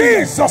name of Jesus.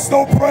 Jesus,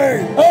 no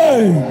pray.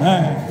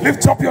 Amen.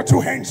 Lift up your 2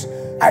 hands.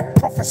 I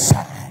prophesy.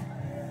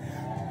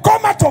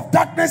 Come out of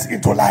darkness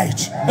into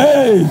light.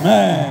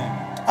 Amen.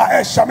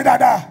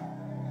 Shamidada.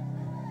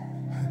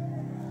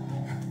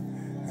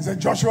 He said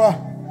Joshua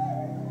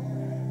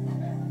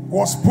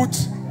was put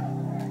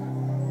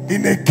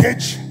in a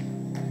cage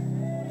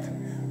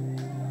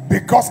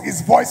because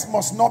his voice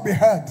must not be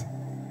heard.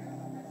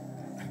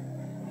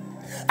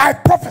 I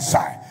prophesy,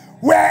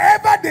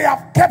 wherever they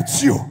have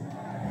kept you,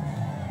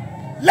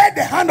 let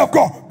the hand of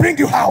God bring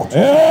you out.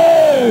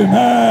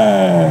 Amen.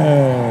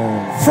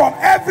 From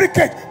every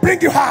cage, bring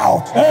you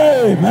out.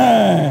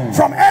 Amen.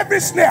 From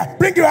every snare,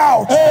 bring you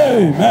out.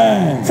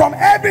 Amen. From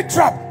every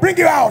trap, bring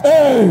you out.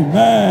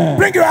 Amen.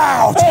 Bring you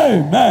out.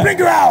 Amen. Bring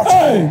you out.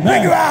 Amen.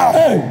 Bring you out.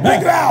 Amen.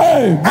 Bring you out.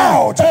 Amen.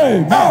 Out.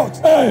 Amen. Out.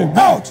 Amen.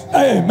 Out.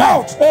 Amen.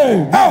 Out.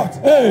 Amen. Out.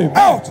 Amen.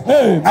 Out.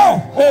 Amen.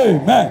 Out.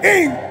 Amen.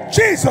 In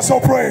Jesus, I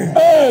pray.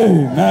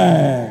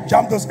 Amen.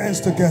 Jump those hands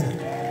together.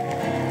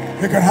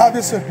 You can have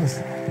your sickness.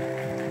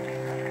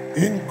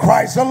 In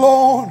Christ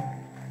alone,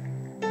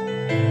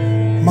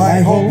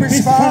 my hope is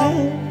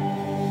found.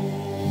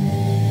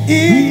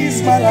 He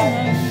is my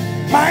life,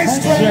 my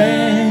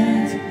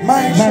strength,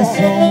 my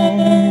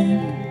song.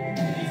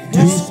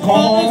 This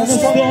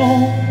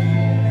cornerstone,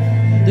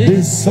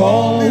 this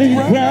solid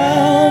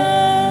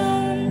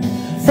ground,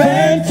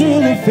 firm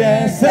to the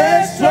fast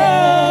and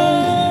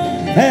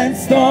strong and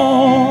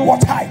strong.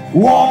 What height?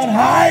 What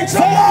heights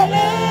of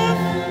love,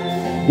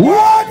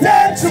 what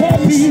depths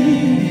of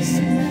peace,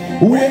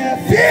 where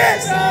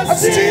fears are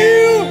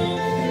still,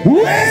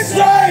 where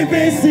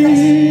striving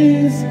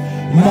cease.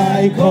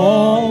 My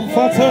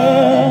comforter,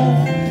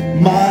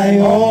 my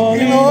all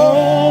in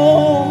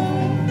all,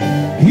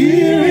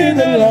 here in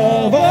the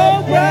love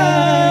of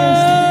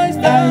Christ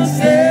I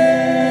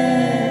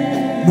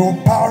stand. No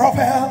power of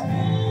hell,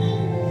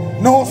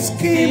 no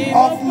scheme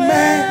of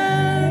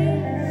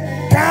man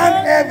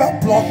can ever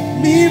pluck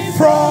me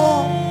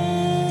from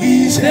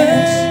his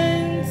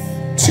hands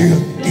till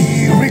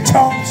he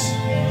returns.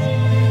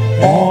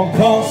 All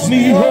calls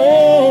me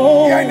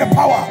home. Here in the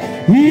power,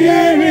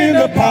 Here in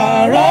the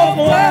power of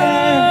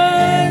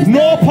life,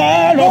 no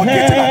power of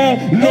hell,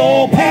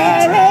 no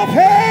power of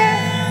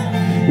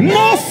hell,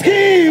 no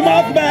scheme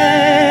of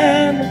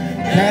man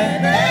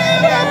can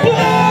ever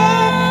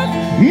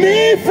pluck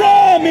me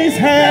from his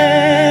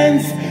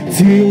hands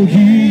till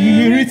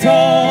he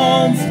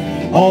returns.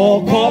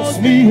 All calls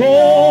me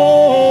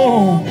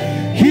home.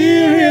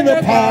 Here in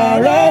the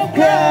power of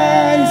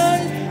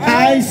Christ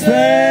I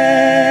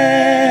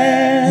stand.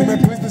 you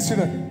may please be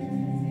seated.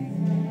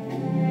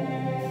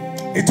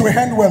 It will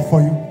end well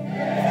for you.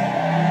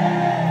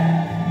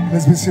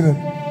 Let's be seated.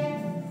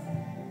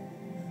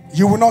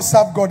 You will not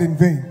serve God in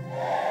vain.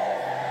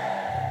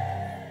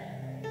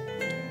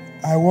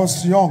 I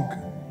was young,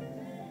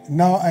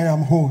 now I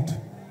am old.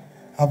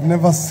 I've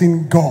never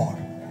seen God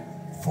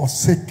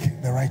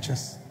forsake the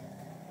righteous.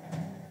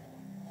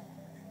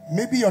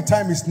 Maybe your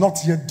time is not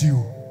yet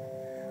due,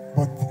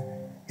 but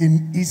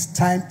in His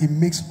time, He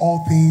makes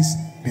all things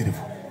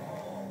beautiful.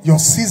 Your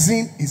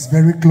season is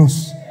very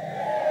close.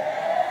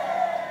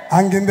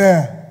 Hang in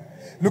there.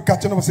 Look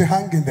at your neighbor and say,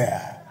 hang in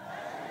there.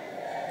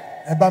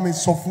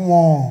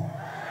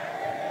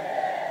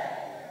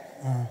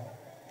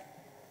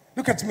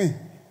 Look at me.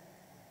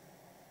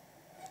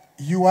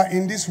 You are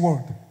in this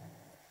world,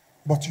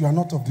 but you are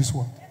not of this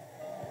world.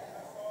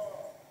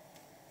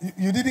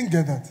 You didn't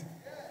get that.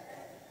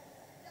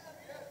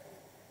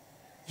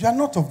 You are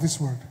not of this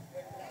world.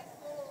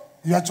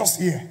 You are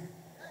just here.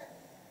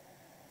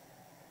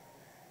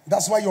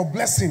 That's why your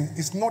blessing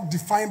is not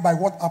defined by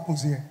what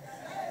happens here.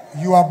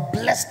 You are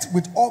blessed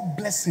with all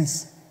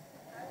blessings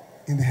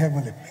in the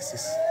heavenly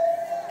places.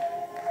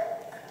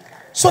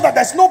 So that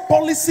there's no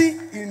policy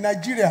in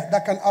Nigeria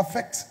that can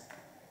affect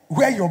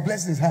where your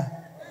blessings are.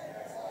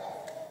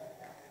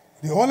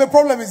 The only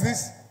problem is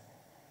this.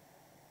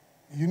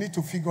 You need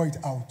to figure it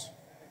out.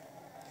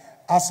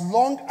 As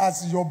long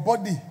as your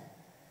body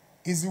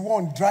is the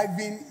one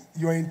driving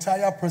your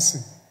entire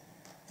person,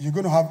 you're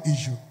going to have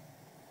issue.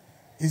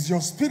 It's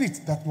your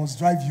spirit that must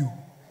drive you,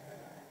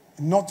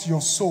 not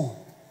your soul,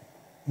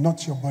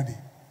 not your body.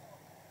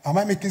 Am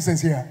I making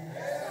sense here?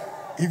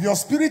 If your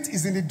spirit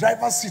is in the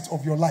driver's seat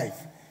of your life,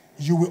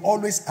 you will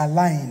always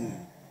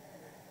align.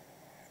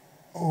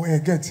 Oh,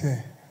 get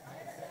here.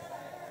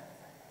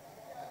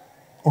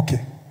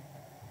 Okay.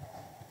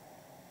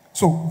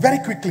 So,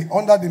 very quickly,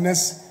 under the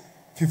next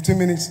 15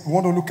 minutes, we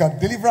want to look at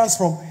deliverance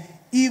from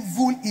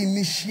evil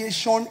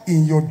initiation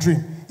in your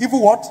dream.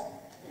 Evil what?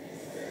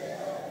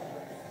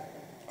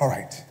 All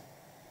right.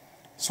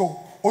 So,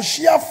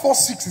 Hosea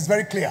 4:6 is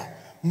very clear.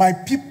 My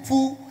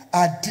people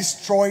are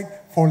destroyed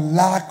for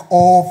lack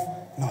of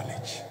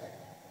knowledge.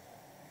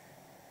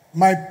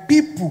 My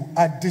people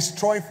are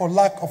destroyed for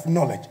lack of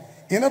knowledge.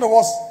 In other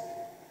words,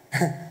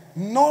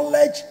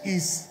 knowledge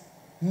is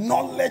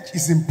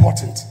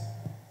important.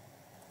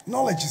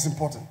 Knowledge is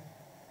important.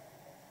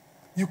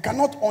 You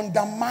cannot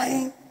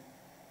undermine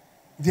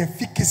the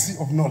efficacy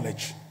of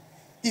knowledge.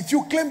 If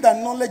you claim that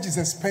knowledge is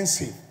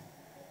expensive,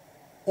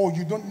 or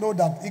you don't know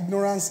that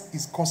ignorance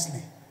is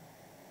costly,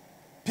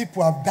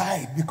 people have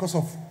died because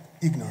of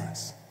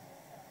ignorance.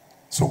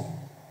 So,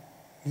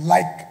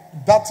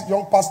 like that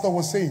young pastor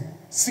was saying,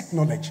 seek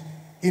knowledge.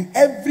 In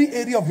every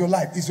area of your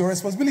life, it's your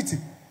responsibility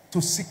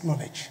to seek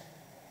knowledge.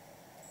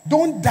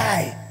 Don't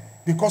die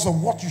because of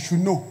what you should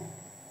know,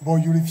 but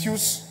you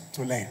refuse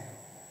to learn.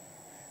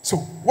 So,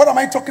 what am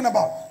I talking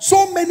about?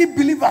 So many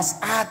believers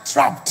are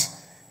trapped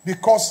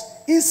because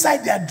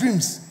inside their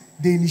dreams,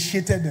 they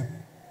initiated them.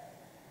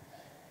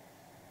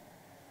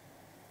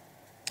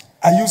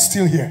 Are you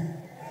still here?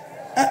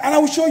 And I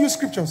will show you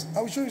scriptures.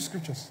 I will show you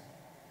scriptures.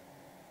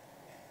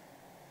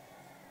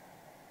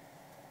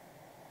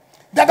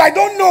 That I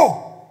don't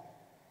know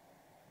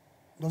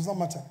does not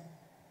matter.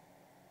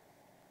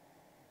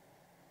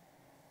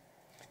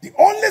 The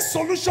only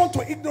solution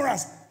to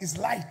ignorance is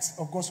light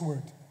of God's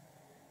word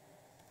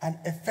and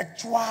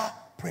effectual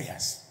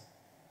prayers.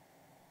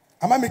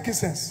 Am I making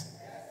sense?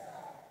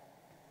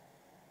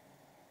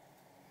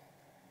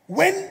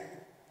 When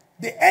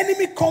the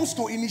enemy comes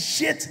to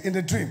initiate in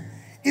the dream,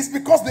 it's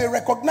because they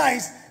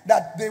recognize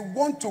that they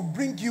want to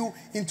bring you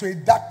into a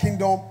dark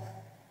kingdom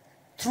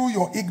through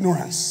your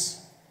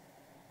ignorance.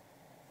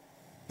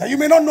 That you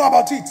may not know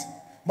about it,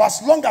 but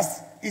as long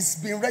as it's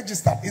been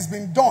registered, it's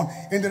been done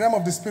in the realm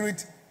of the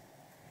spirit,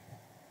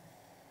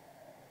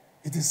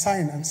 it is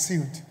signed and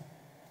sealed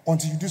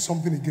until you do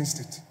something against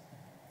it.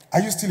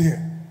 Are you still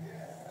here?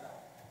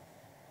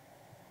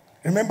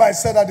 Remember I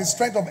said that the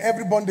strength of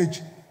every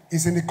bondage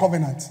is in the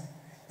covenant.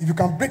 If you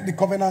can break the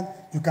covenant,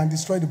 you can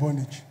destroy the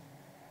bondage.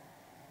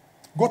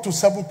 Go to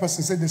 7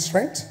 persons, say the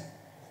strength.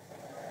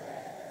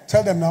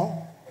 Tell them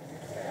now.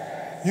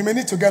 You may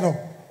need to get up.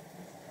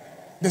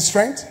 The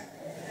strength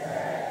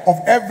of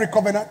every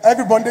covenant,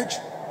 every bondage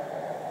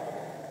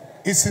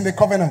is in the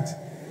covenant.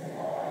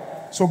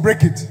 So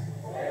break it.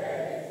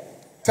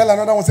 Tell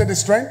another one, say the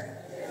strength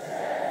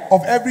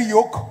of every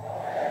yoke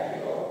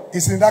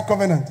is in that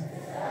covenant.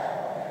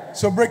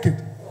 So break it.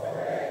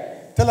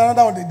 Tell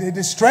another one,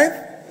 the strength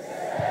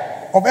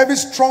of every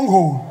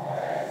stronghold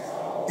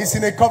is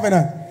in a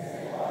covenant.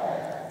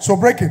 So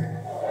break it.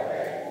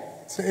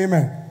 Say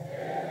amen.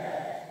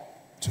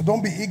 So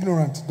don't be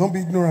ignorant. Don't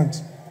be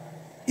ignorant.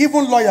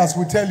 Even lawyers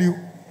will tell you,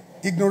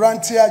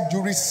 ignorantia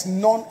juris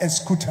non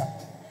executa.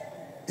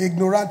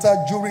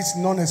 Ignoranta juris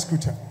non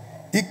executa.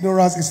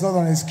 Ignorance is not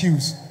an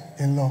excuse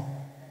in law.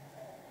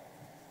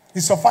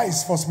 It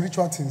suffices for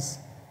spiritual things.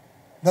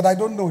 That I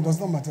don't know, it does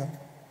not matter.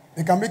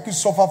 They can make you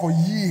suffer for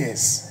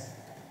years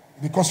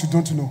because you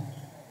don't know.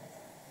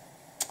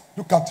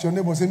 Look at your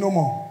neighbor and say, no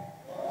more.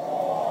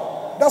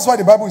 That's why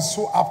the Bible is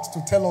so apt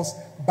to tell us,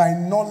 by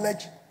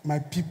knowledge my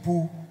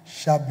people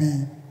shall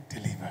be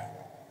delivered.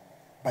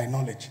 By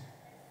knowledge.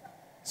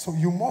 So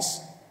you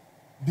must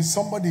be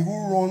somebody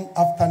who runs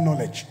after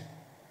knowledge.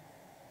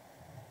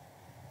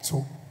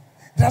 So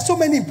there are so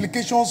many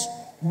implications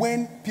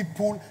when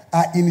people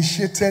are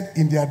initiated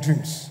in their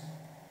dreams.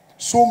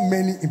 So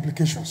many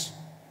implications.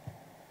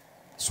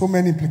 So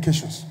many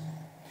implications.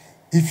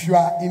 If you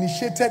are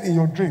initiated in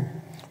your dream.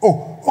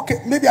 Oh,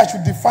 okay, maybe I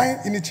should define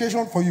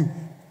initiation for you.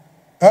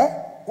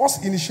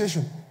 What's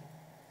initiation?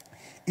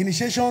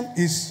 Initiation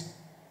is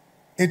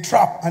a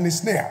trap and a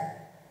snare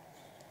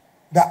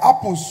that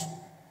happens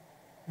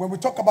when we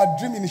talk about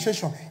dream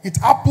initiation. It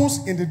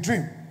happens in the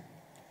dream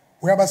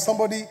whereby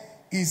somebody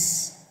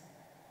is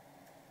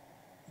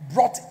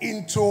brought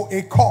into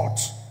a cult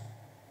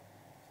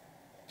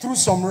through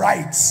some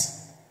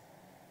rites,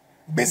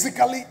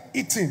 basically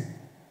eating,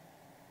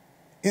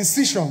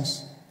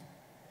 incisions,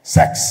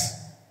 sex.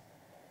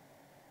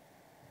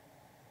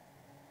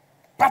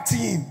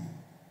 partying,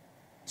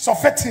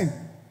 surfeiting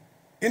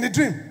in the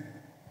dream.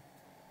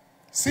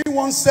 See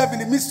oneself in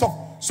the midst of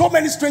so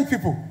many strange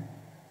people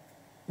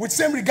with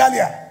same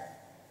regalia.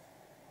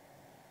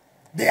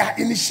 They are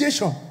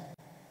initiation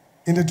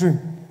in the dream.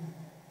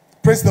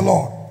 Praise the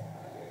Lord.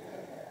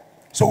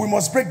 So we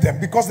must break them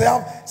because they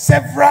have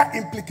several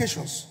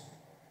implications.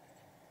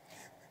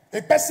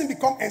 A person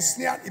becomes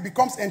ensnared, it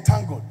becomes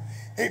entangled.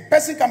 A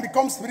person can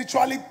become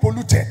spiritually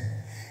polluted.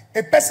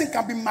 A person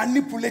can be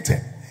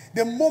manipulated.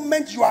 The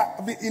moment you are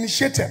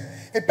initiated,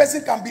 a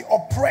person can be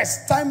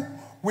oppressed, time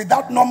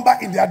without number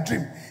in their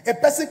dream. A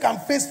person can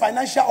face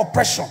financial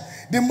oppression.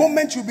 The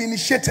moment you be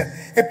initiated,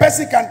 a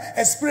person can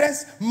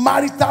experience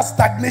marital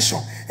stagnation.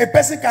 A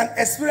person can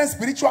experience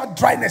spiritual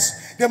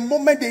dryness. The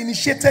moment they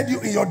initiated you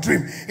in your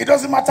dream, it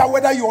doesn't matter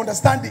whether you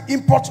understand the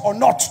import or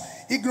not.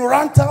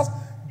 Ignorantas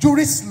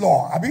juris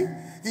law, Abi.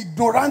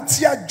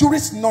 Ignorantia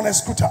juris non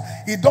executa.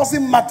 It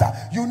doesn't matter.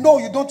 You know,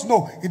 you don't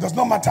know. It does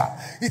not matter.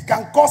 It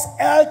can cause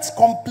health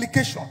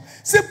complication.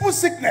 Simple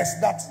sickness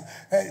that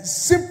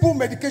simple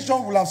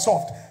medication will have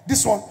solved.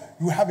 This one,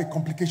 you have a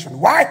complication.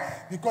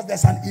 Why? Because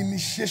there's an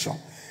initiation.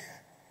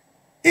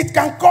 It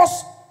can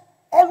cause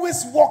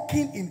always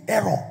walking in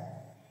error.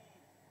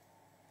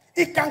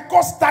 It can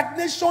cause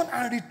stagnation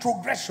and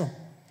retrogression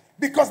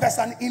because there's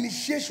an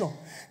initiation.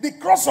 The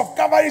cross of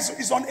Calvary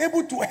is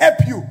unable to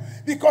help you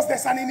because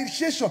there's an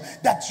initiation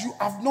that you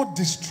have not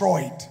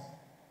destroyed.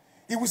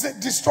 It will say,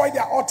 destroy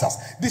their altars,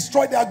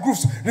 destroy their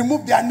groups,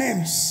 remove their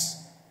names.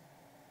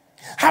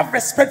 Have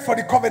respect for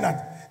the covenant.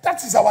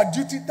 That is our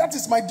duty. That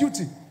is my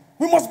duty.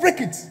 We must break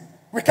it.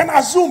 We can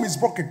assume it's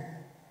broken.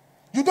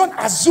 You don't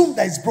assume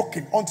that it's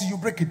broken until you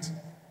break it.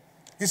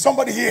 Is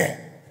somebody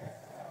here?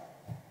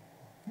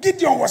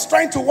 Gideon was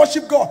trying to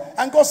worship God,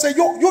 and God said,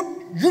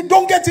 you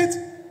don't get it?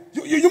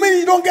 You mean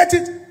you don't get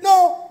it?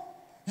 No.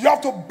 You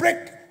have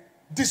to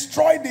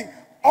destroy the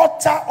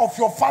altar of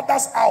your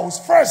father's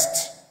house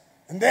first,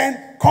 and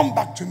then come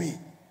back to me.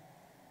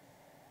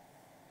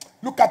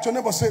 Look at your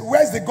neighbor, say,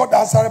 where is the God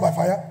that answered by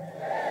fire?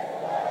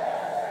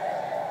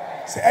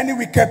 Say, any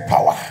wicked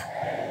power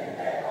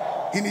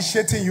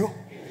initiating you,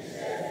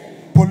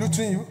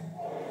 polluting you,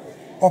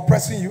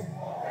 oppressing you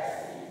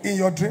in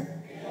your dream,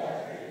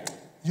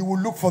 you will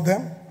look for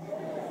them,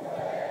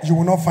 you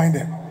will not find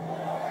them.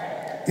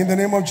 In the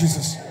name of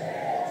Jesus.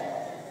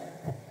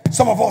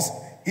 Some of us,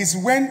 is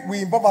when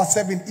we involve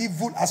ourselves in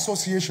evil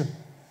association.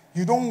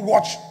 You don't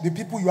watch the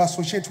people you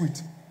associate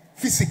with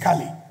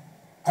physically.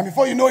 And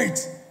before you know it,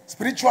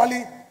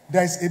 spiritually,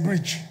 there is a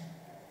bridge.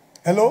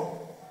 Hello?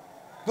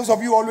 Those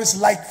of you who always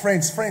like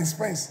friends.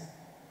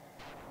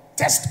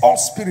 Test all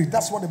spirit.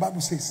 That's what the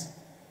Bible says.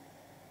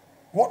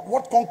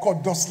 What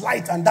concord does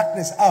light and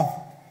darkness have?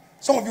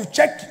 Some of you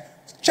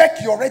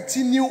check your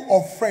retinue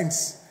of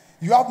friends.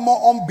 You have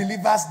more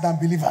unbelievers than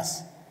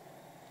believers.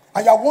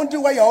 And you are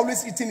wondering why you are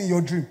always eating in your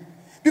dream.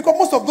 Because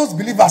most of those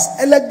believers,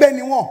 hey,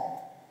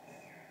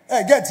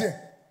 get here.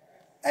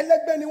 They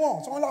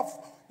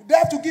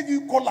have to give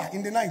you cola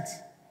in the night.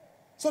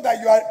 So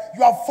that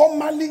you are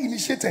formally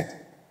initiated.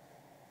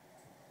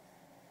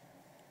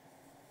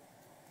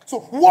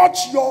 So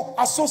watch your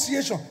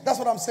association. That's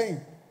what I'm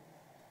saying.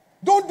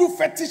 Don't do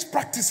fetish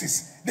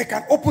practices. They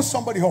can open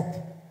somebody up.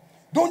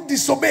 Don't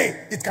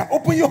disobey. It can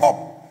open you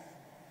up.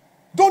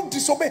 Don't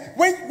disobey.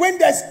 When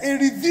there's a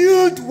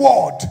revealed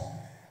word,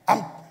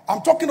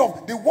 I'm talking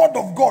of the word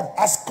of God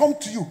has come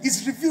to you.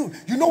 It's revealed.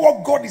 You know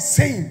what God is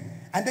saying.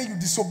 And then you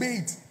disobey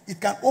it. It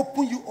can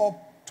open you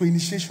up to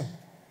initiation,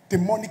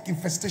 demonic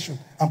infestation,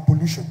 and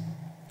pollution.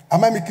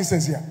 Am I making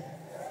sense here?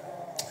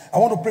 I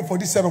want to pray for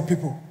this set of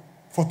people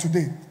for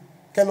today.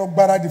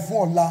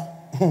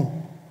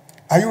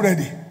 Are you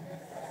ready?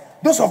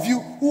 Those of you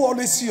who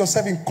always see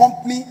yourself in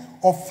company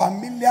of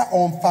familiar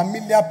or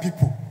unfamiliar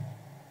people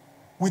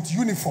with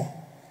uniform,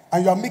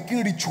 and you are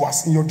making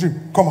rituals in your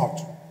dream, come out.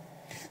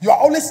 You are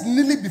always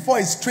kneeling before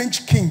a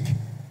strange king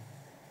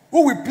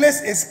who will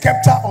place a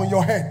scepter on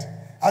your head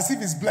as if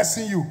he's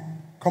blessing you.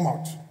 Come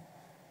out.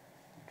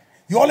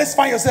 You always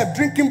find yourself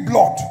drinking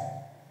blood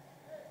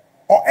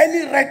or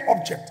any red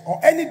object or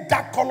any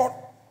dark colored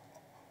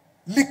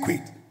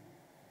liquid,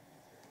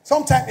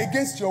 sometimes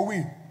against your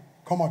will.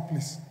 Come out,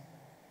 please.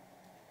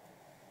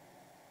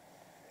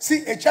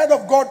 See, a child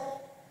of God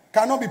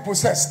cannot be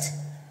possessed,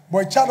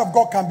 but a child of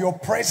God can be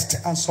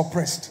oppressed and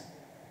suppressed.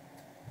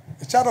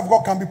 A child of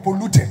God can be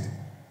polluted.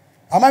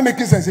 Am I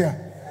making sense here?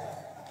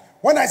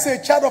 When I say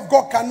a child of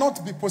God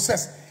cannot be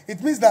possessed,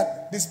 it means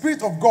that the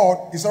Spirit of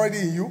God is already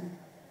in you.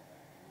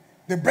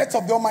 The breath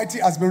of the Almighty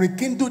has been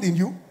rekindled in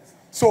you.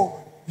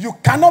 So you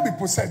cannot be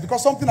possessed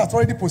because something has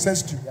already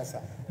possessed you. Yes,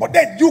 sir. But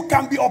then you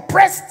can be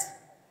oppressed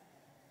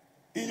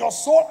in your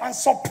soul and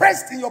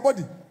suppressed in your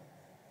body.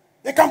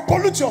 They can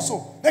pollute your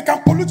soul. They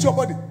can pollute your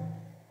body.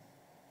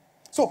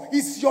 So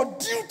it's your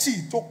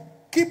duty to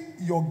keep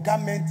your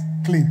garment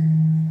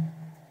clean.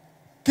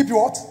 Keep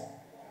your what?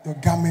 Your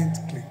garment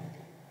clean.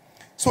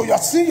 So you are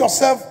seeing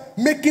yourself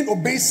making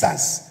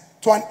obeisance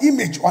to an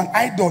image or an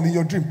idol in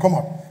your dream. Come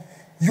on.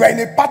 You are in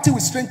a party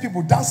with strange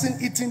people, dancing,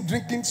 eating,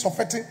 drinking,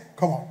 surfeiting.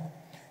 Come on.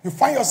 You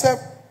find yourself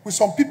with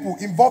some people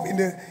involved in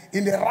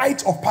the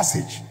rite of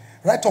passage.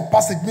 Rite of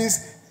passage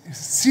means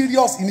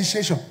serious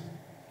initiation.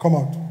 Come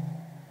out.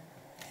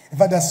 In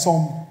fact, there's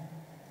some,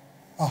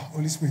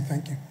 Holy Spirit,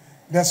 thank you.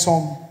 There's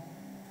some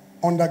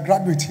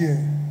undergraduate here.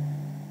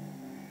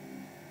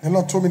 The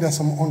Lord told me there's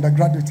some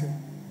undergraduate here.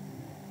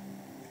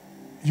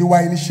 You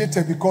were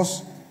initiated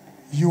because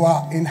you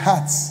are in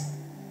hearts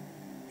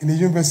in the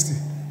university.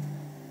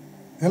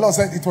 The Lord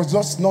said it was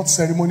just not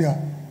ceremonial,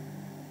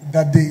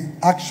 that they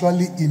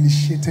actually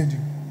initiated you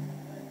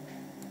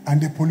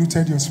and they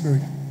polluted your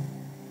spirit.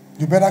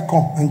 You better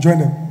come and join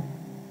them.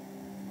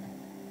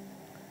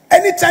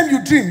 Anytime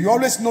you dream, you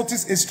always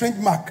notice a strange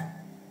mark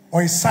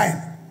or a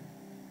sign.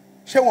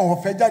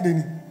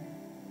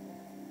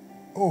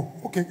 Oh,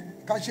 okay.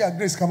 Can't share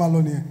grace come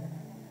along here.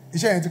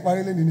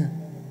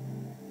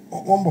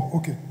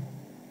 Okay.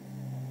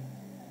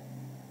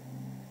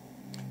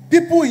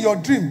 People in your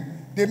dream,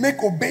 they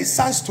make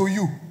obeisance to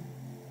you.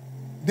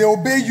 They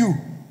obey you.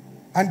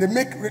 And they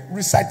make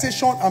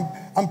recitation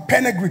and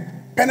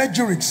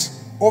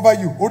panegyrics over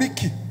you.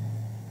 Oriki.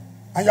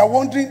 And you're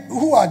wondering,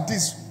 who are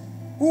these?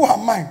 Who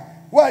am I?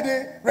 Why are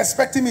they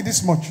respecting me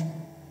this much?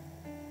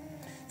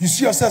 You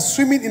see yourself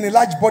swimming in a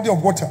large body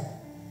of water.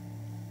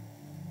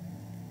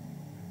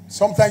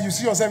 Sometimes you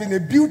see yourself in a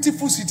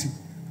beautiful city.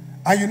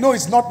 And you know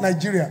it's not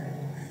Nigeria.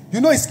 You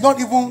know it's not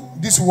even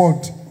this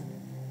world.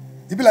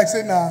 It'd be like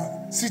saying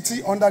a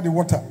city under the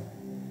water.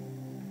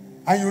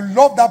 And you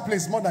love that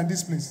place more than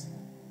this place.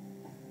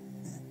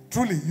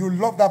 Truly, you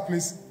love that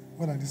place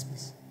more than this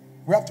place.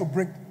 We have to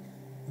break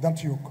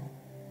that yoke.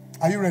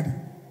 Are you ready?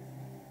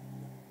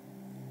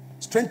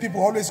 Strange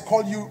people always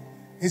call you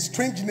a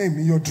strange name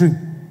in your dream.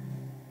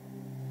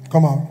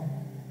 Come out.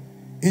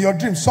 In your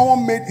dream,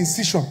 someone made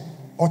incision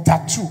or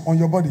tattoo on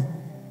your body.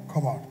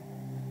 Come out.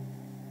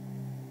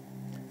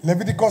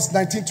 Leviticus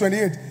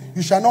 19:28.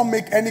 You shall not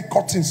make any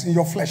cuttings in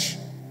your flesh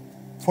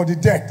for the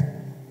dead,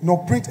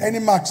 nor print any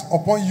marks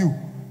upon you,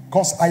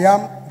 because I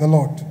am the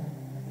Lord.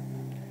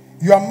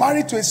 You are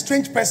married to a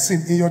strange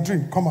person in your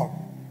dream. Come out.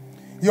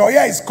 Your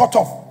hair is cut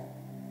off.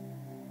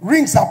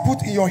 Rings are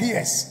put in your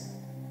ears,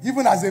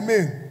 even as a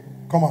male.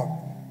 Come out.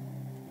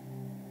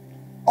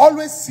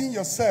 Always seeing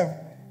yourself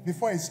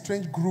before a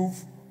strange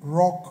groove,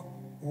 rock,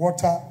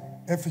 water,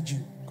 effigy.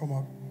 Come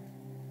out.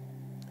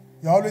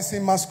 You're always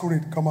seeing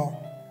masquerade. Come out.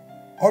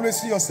 Always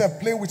see yourself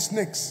playing with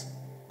snakes.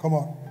 Come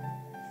on.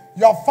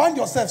 You have found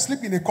yourself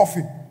sleeping in a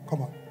coffin.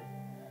 Come on.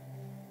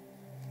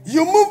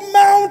 You move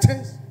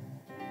mountains.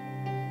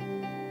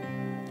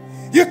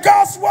 You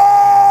cause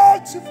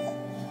worlds to fall.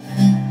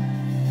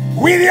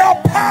 With your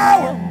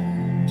power,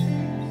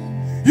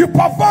 you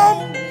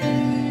perform.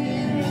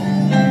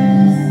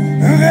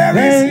 There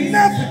is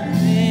nothing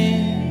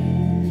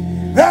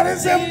that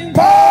is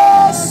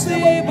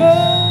impossible.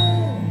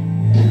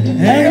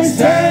 And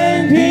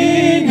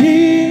standing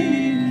here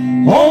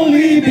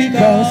only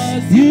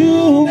because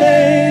you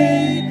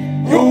made,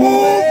 you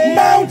move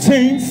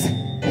mountains,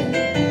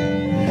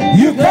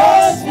 you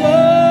cause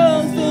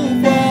worlds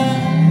to fall.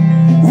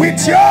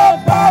 With your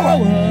power,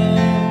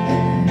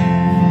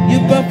 you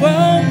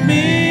perform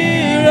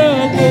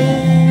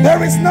miracles.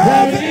 there is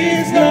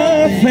nothing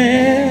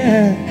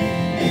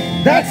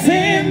that's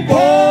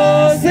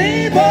impossible.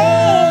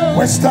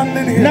 We're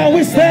standing here. Now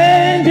we're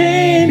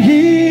standing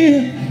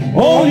here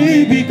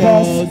only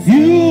because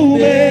you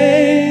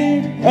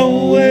made a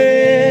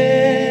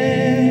way.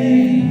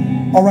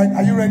 All right,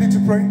 are you ready to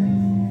pray?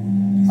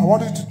 I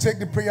want you to take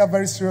the prayer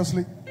very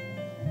seriously.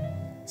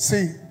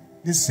 See,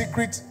 the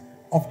secret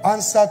of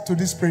answer to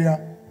this prayer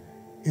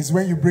is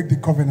when you break the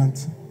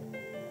covenant.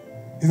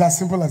 It's as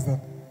simple as that.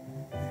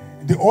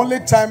 The only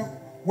time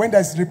when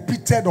there's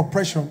repeated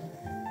oppression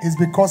is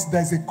because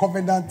there's a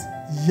covenant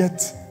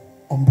yet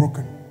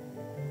unbroken.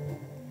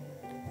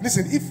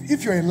 Listen,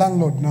 if you're a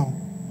landlord now,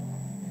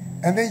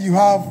 and then you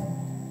have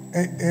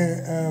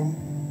a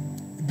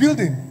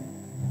building,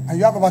 and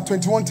you have about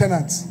 21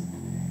 tenants,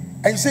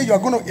 and you say you are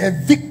going to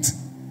evict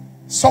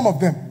some of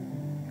them.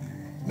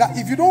 Now,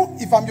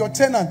 if I'm your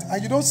tenant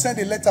and you don't send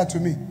a letter to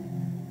me,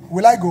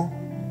 will I go?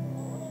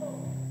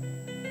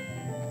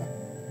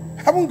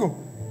 I won't go.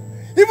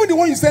 Even the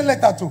one you send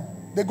letter to,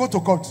 they go to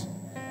court.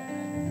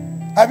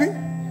 Have you?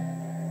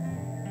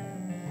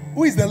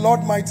 Who is the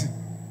Lord mighty?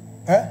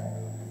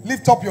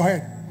 Lift up your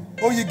head,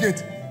 O ye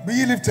gate, be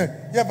ye lifted,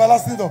 ye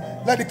everlasting door.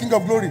 Let the King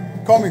of glory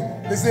come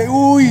in. They say,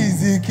 who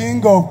is the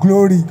King of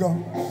glory?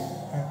 Come.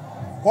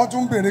 Want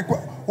to be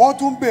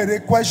a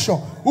question?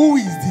 Who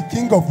is the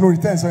King of glory?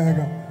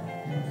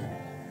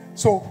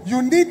 So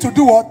you need to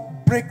do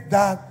what? Break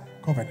that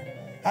covenant.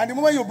 And the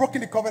moment you're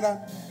breaking the covenant,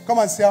 come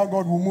and see how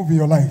God will move in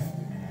your life.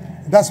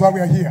 That's why we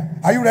are here.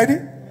 Are you ready?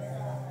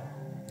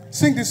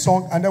 Sing this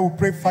song and then we'll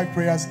pray 5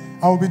 prayers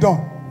and we'll be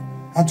done.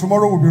 And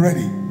tomorrow we'll be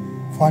ready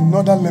for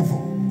another level.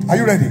 Are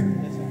you ready?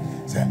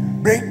 Say,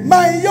 break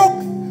my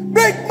yoke,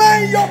 break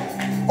my yoke.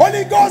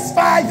 Holy Ghost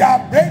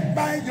fire, break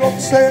my yoke.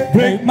 Say,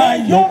 break my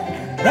yoke,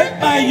 break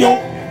my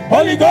yoke.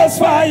 Holy Ghost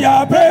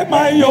fire, break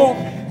my yoke,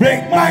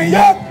 break my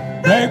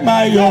yoke, break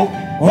my yoke.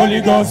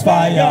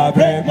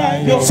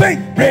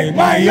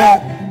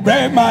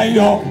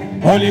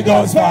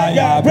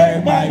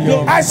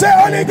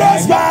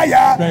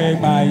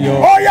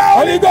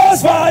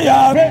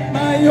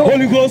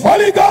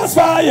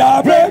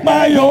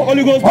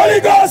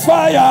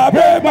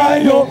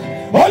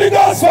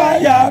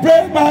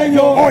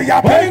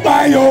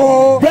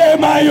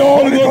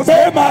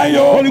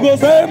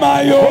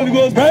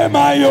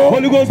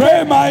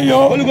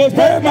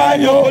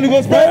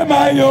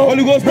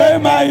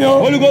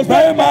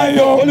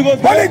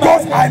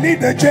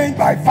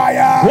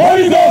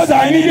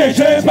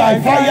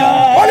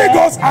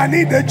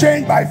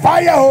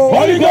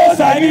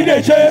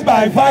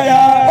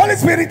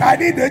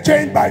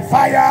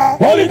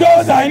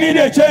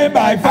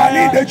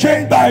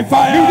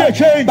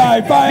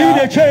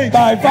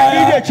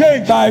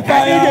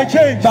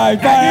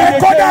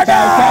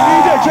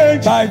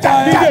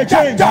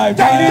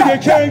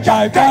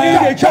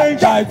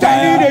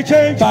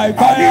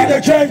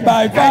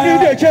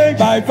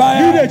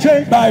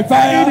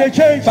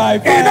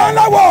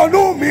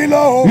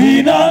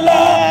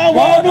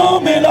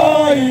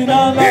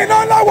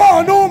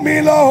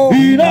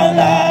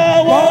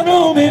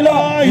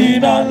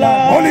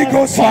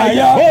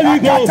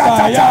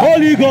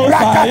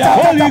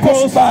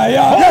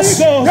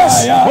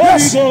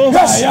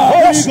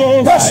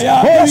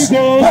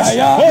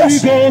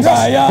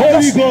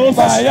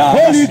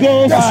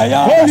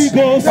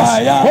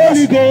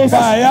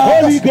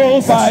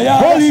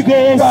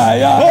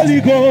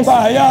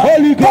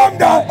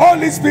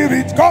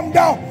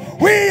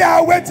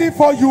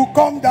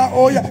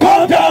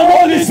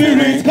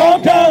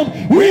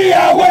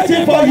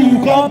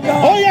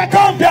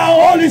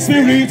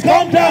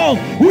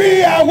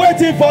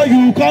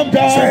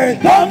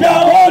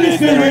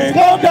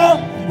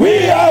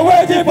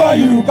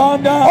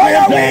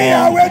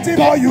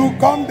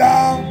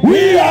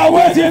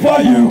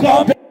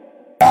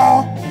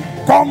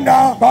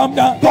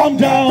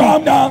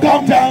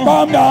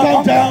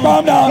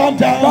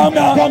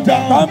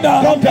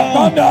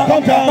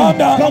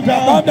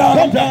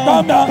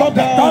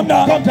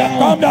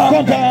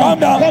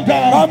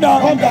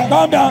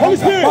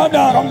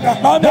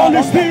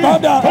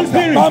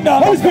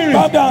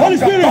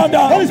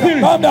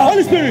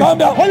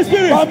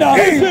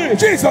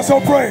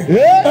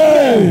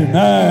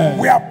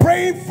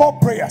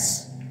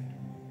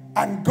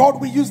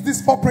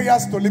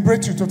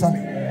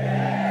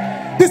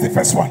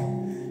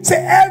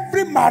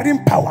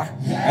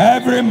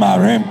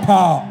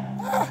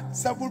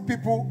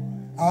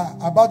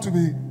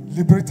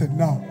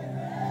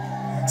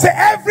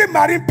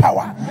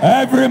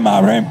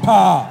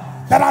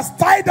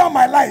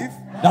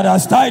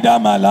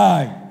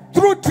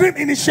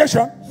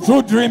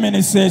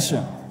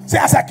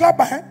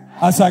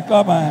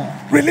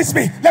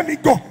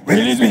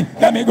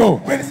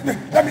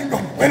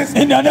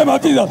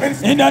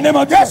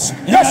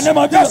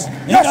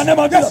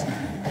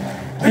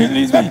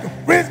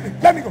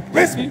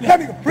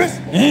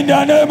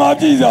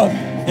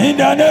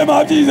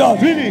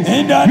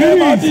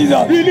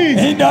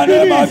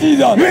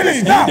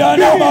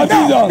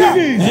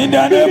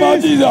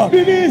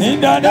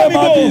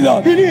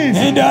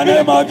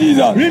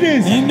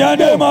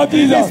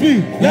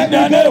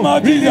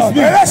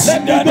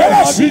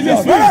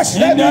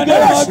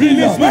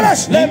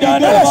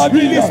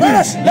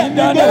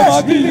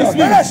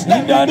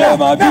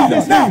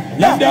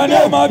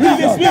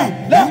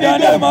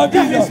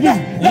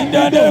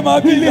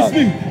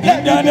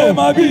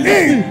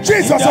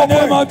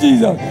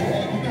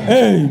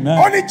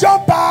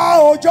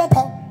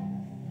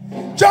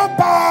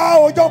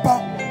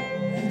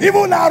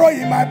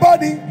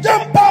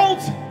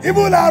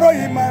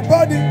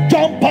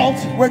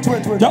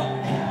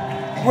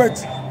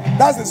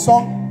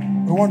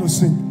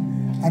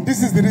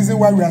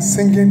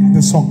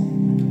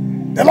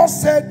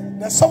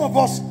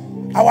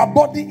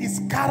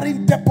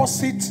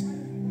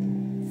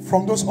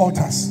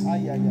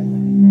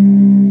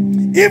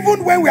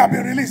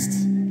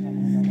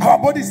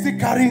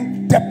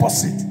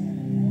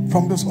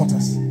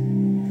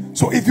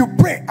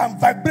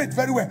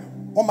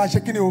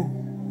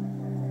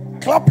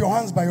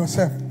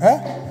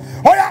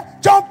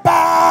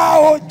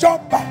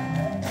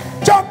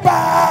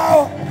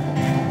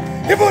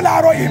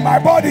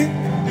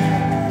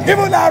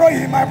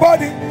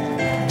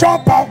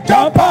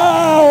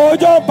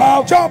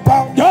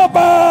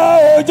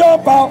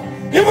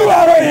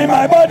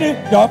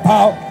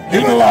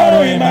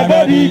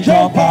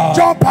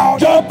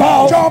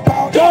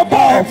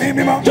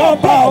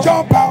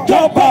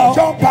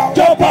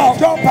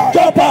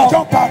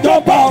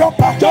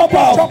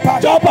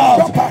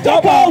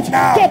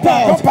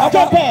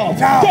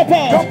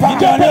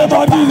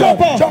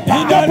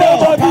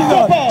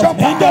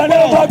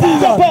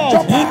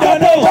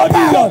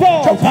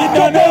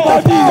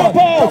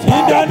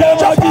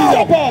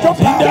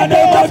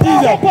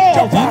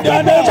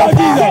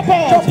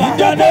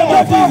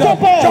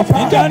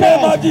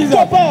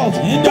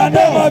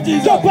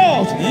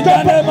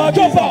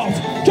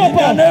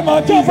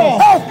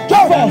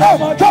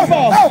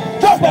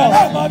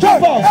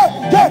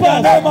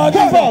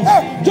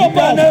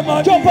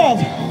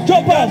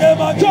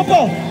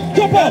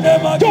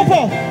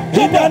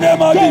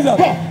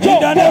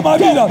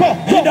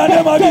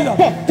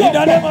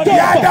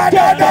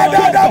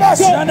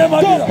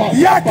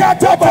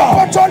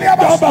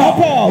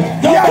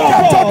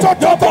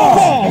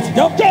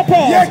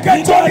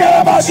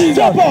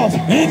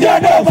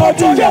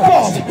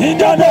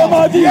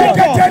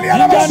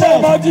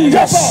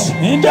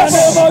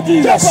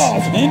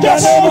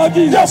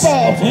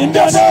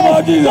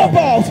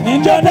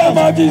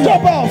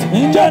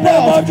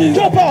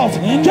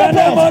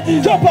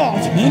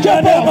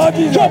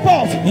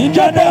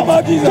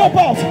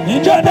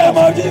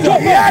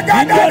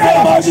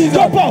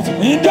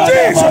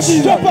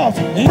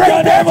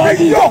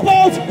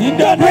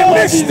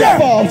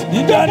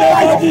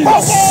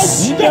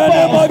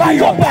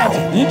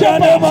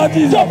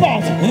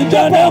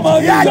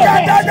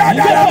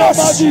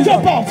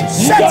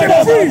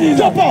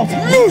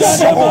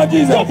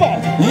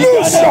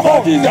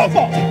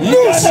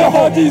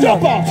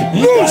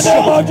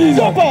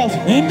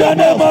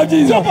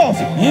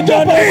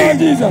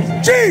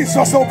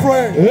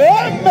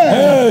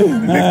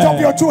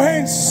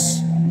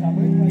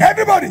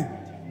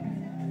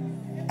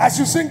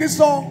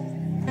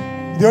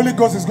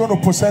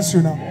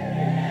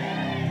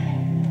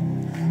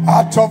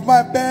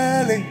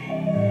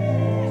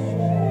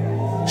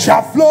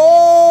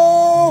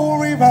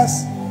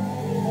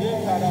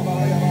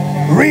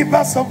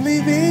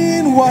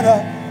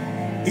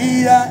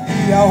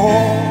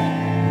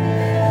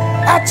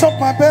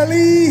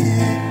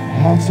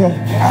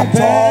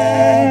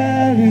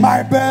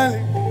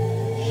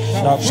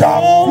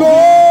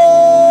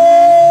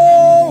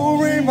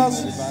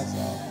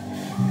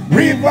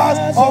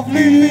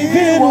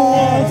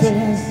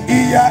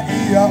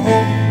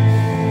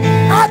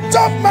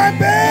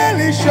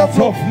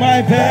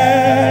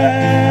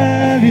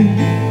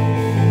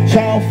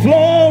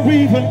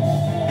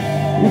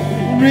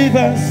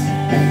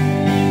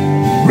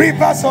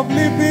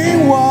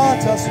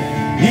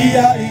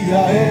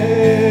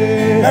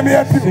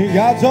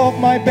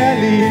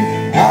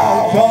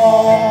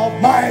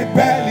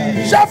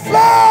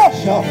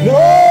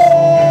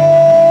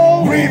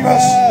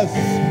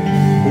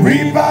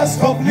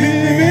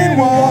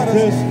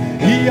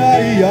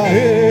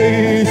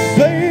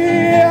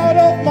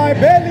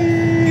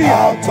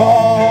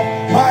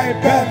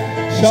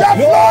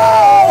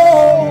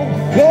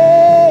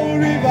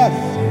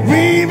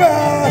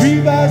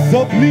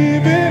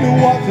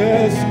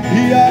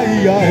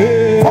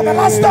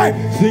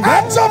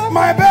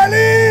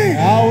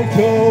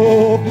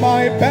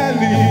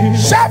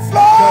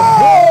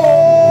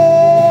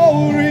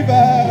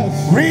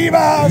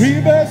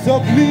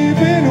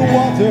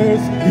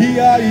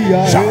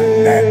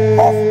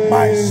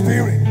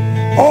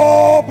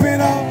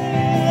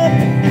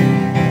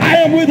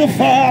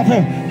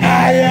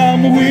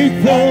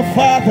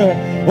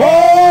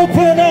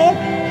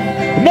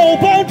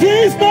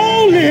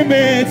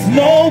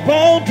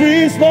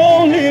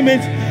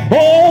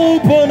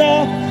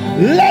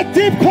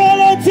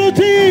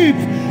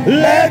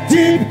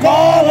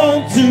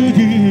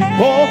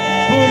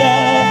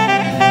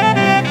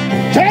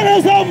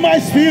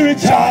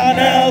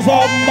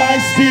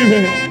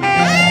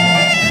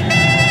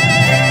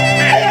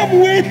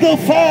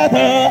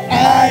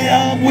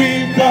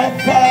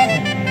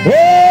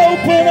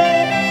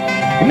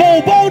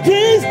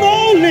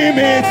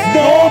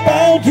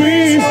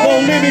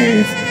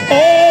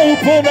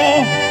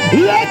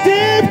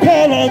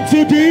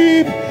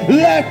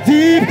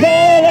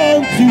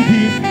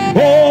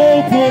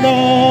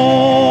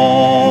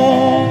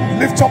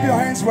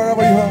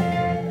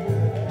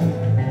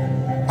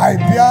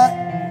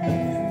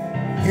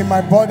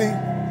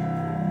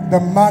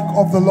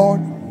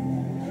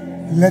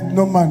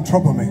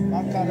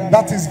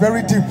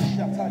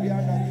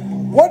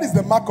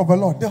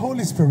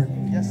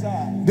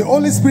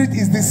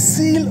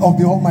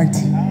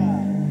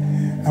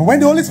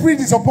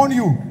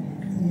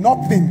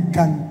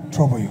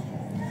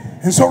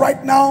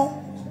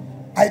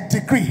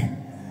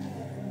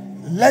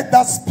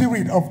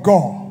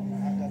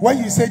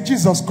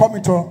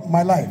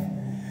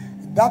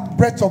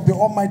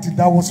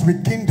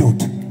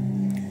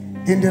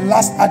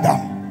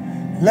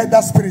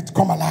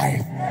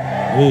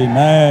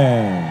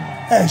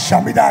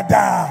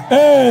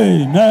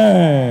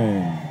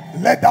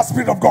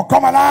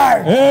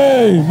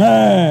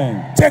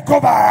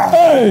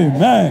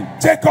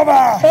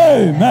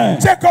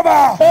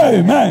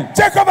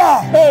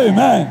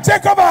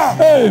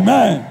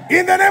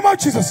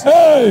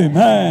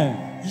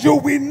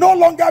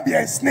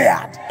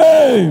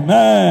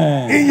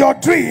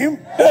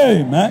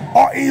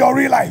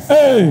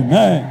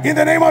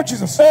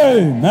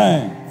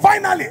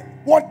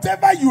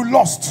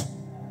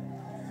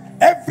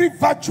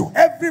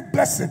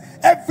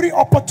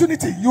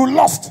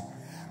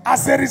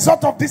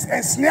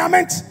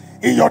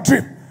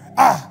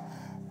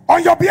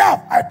 On your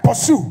behalf, I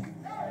pursue,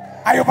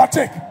 I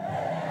overtake,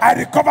 I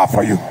recover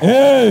for you.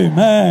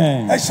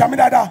 Amen.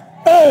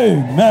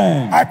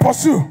 Amen. I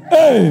pursue.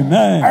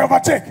 Amen. I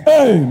overtake.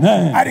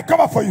 Amen. I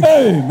recover for you.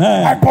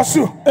 Amen. I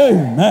pursue.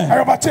 Amen. I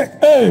overtake.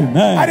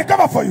 Amen. I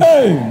recover for you.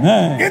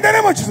 Amen. In the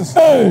name of Jesus.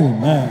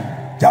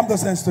 Amen. Jam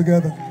those hands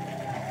together.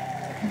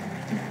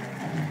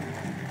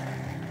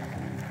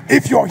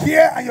 If you're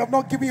here and you have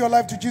not given your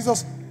life to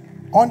Jesus,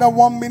 under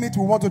 1 minute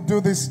we want to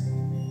do this.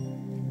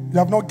 You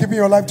have not given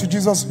your life to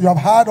Jesus. You have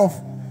heard of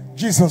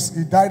Jesus.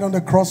 He died on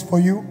the cross for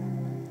you.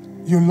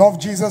 You love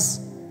Jesus,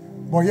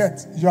 but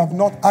yet you have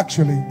not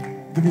actually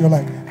given your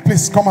life.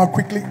 Please come out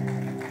quickly.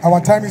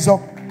 Our time is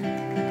up.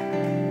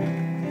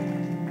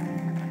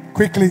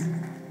 Quickly.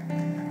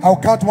 I'll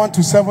count 1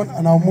 to 7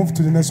 and I'll move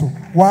to the next one.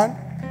 1,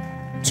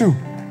 2,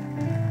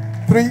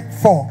 3,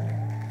 4,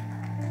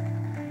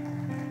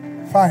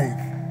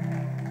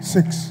 5,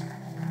 6,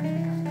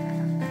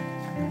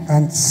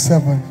 and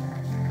 7.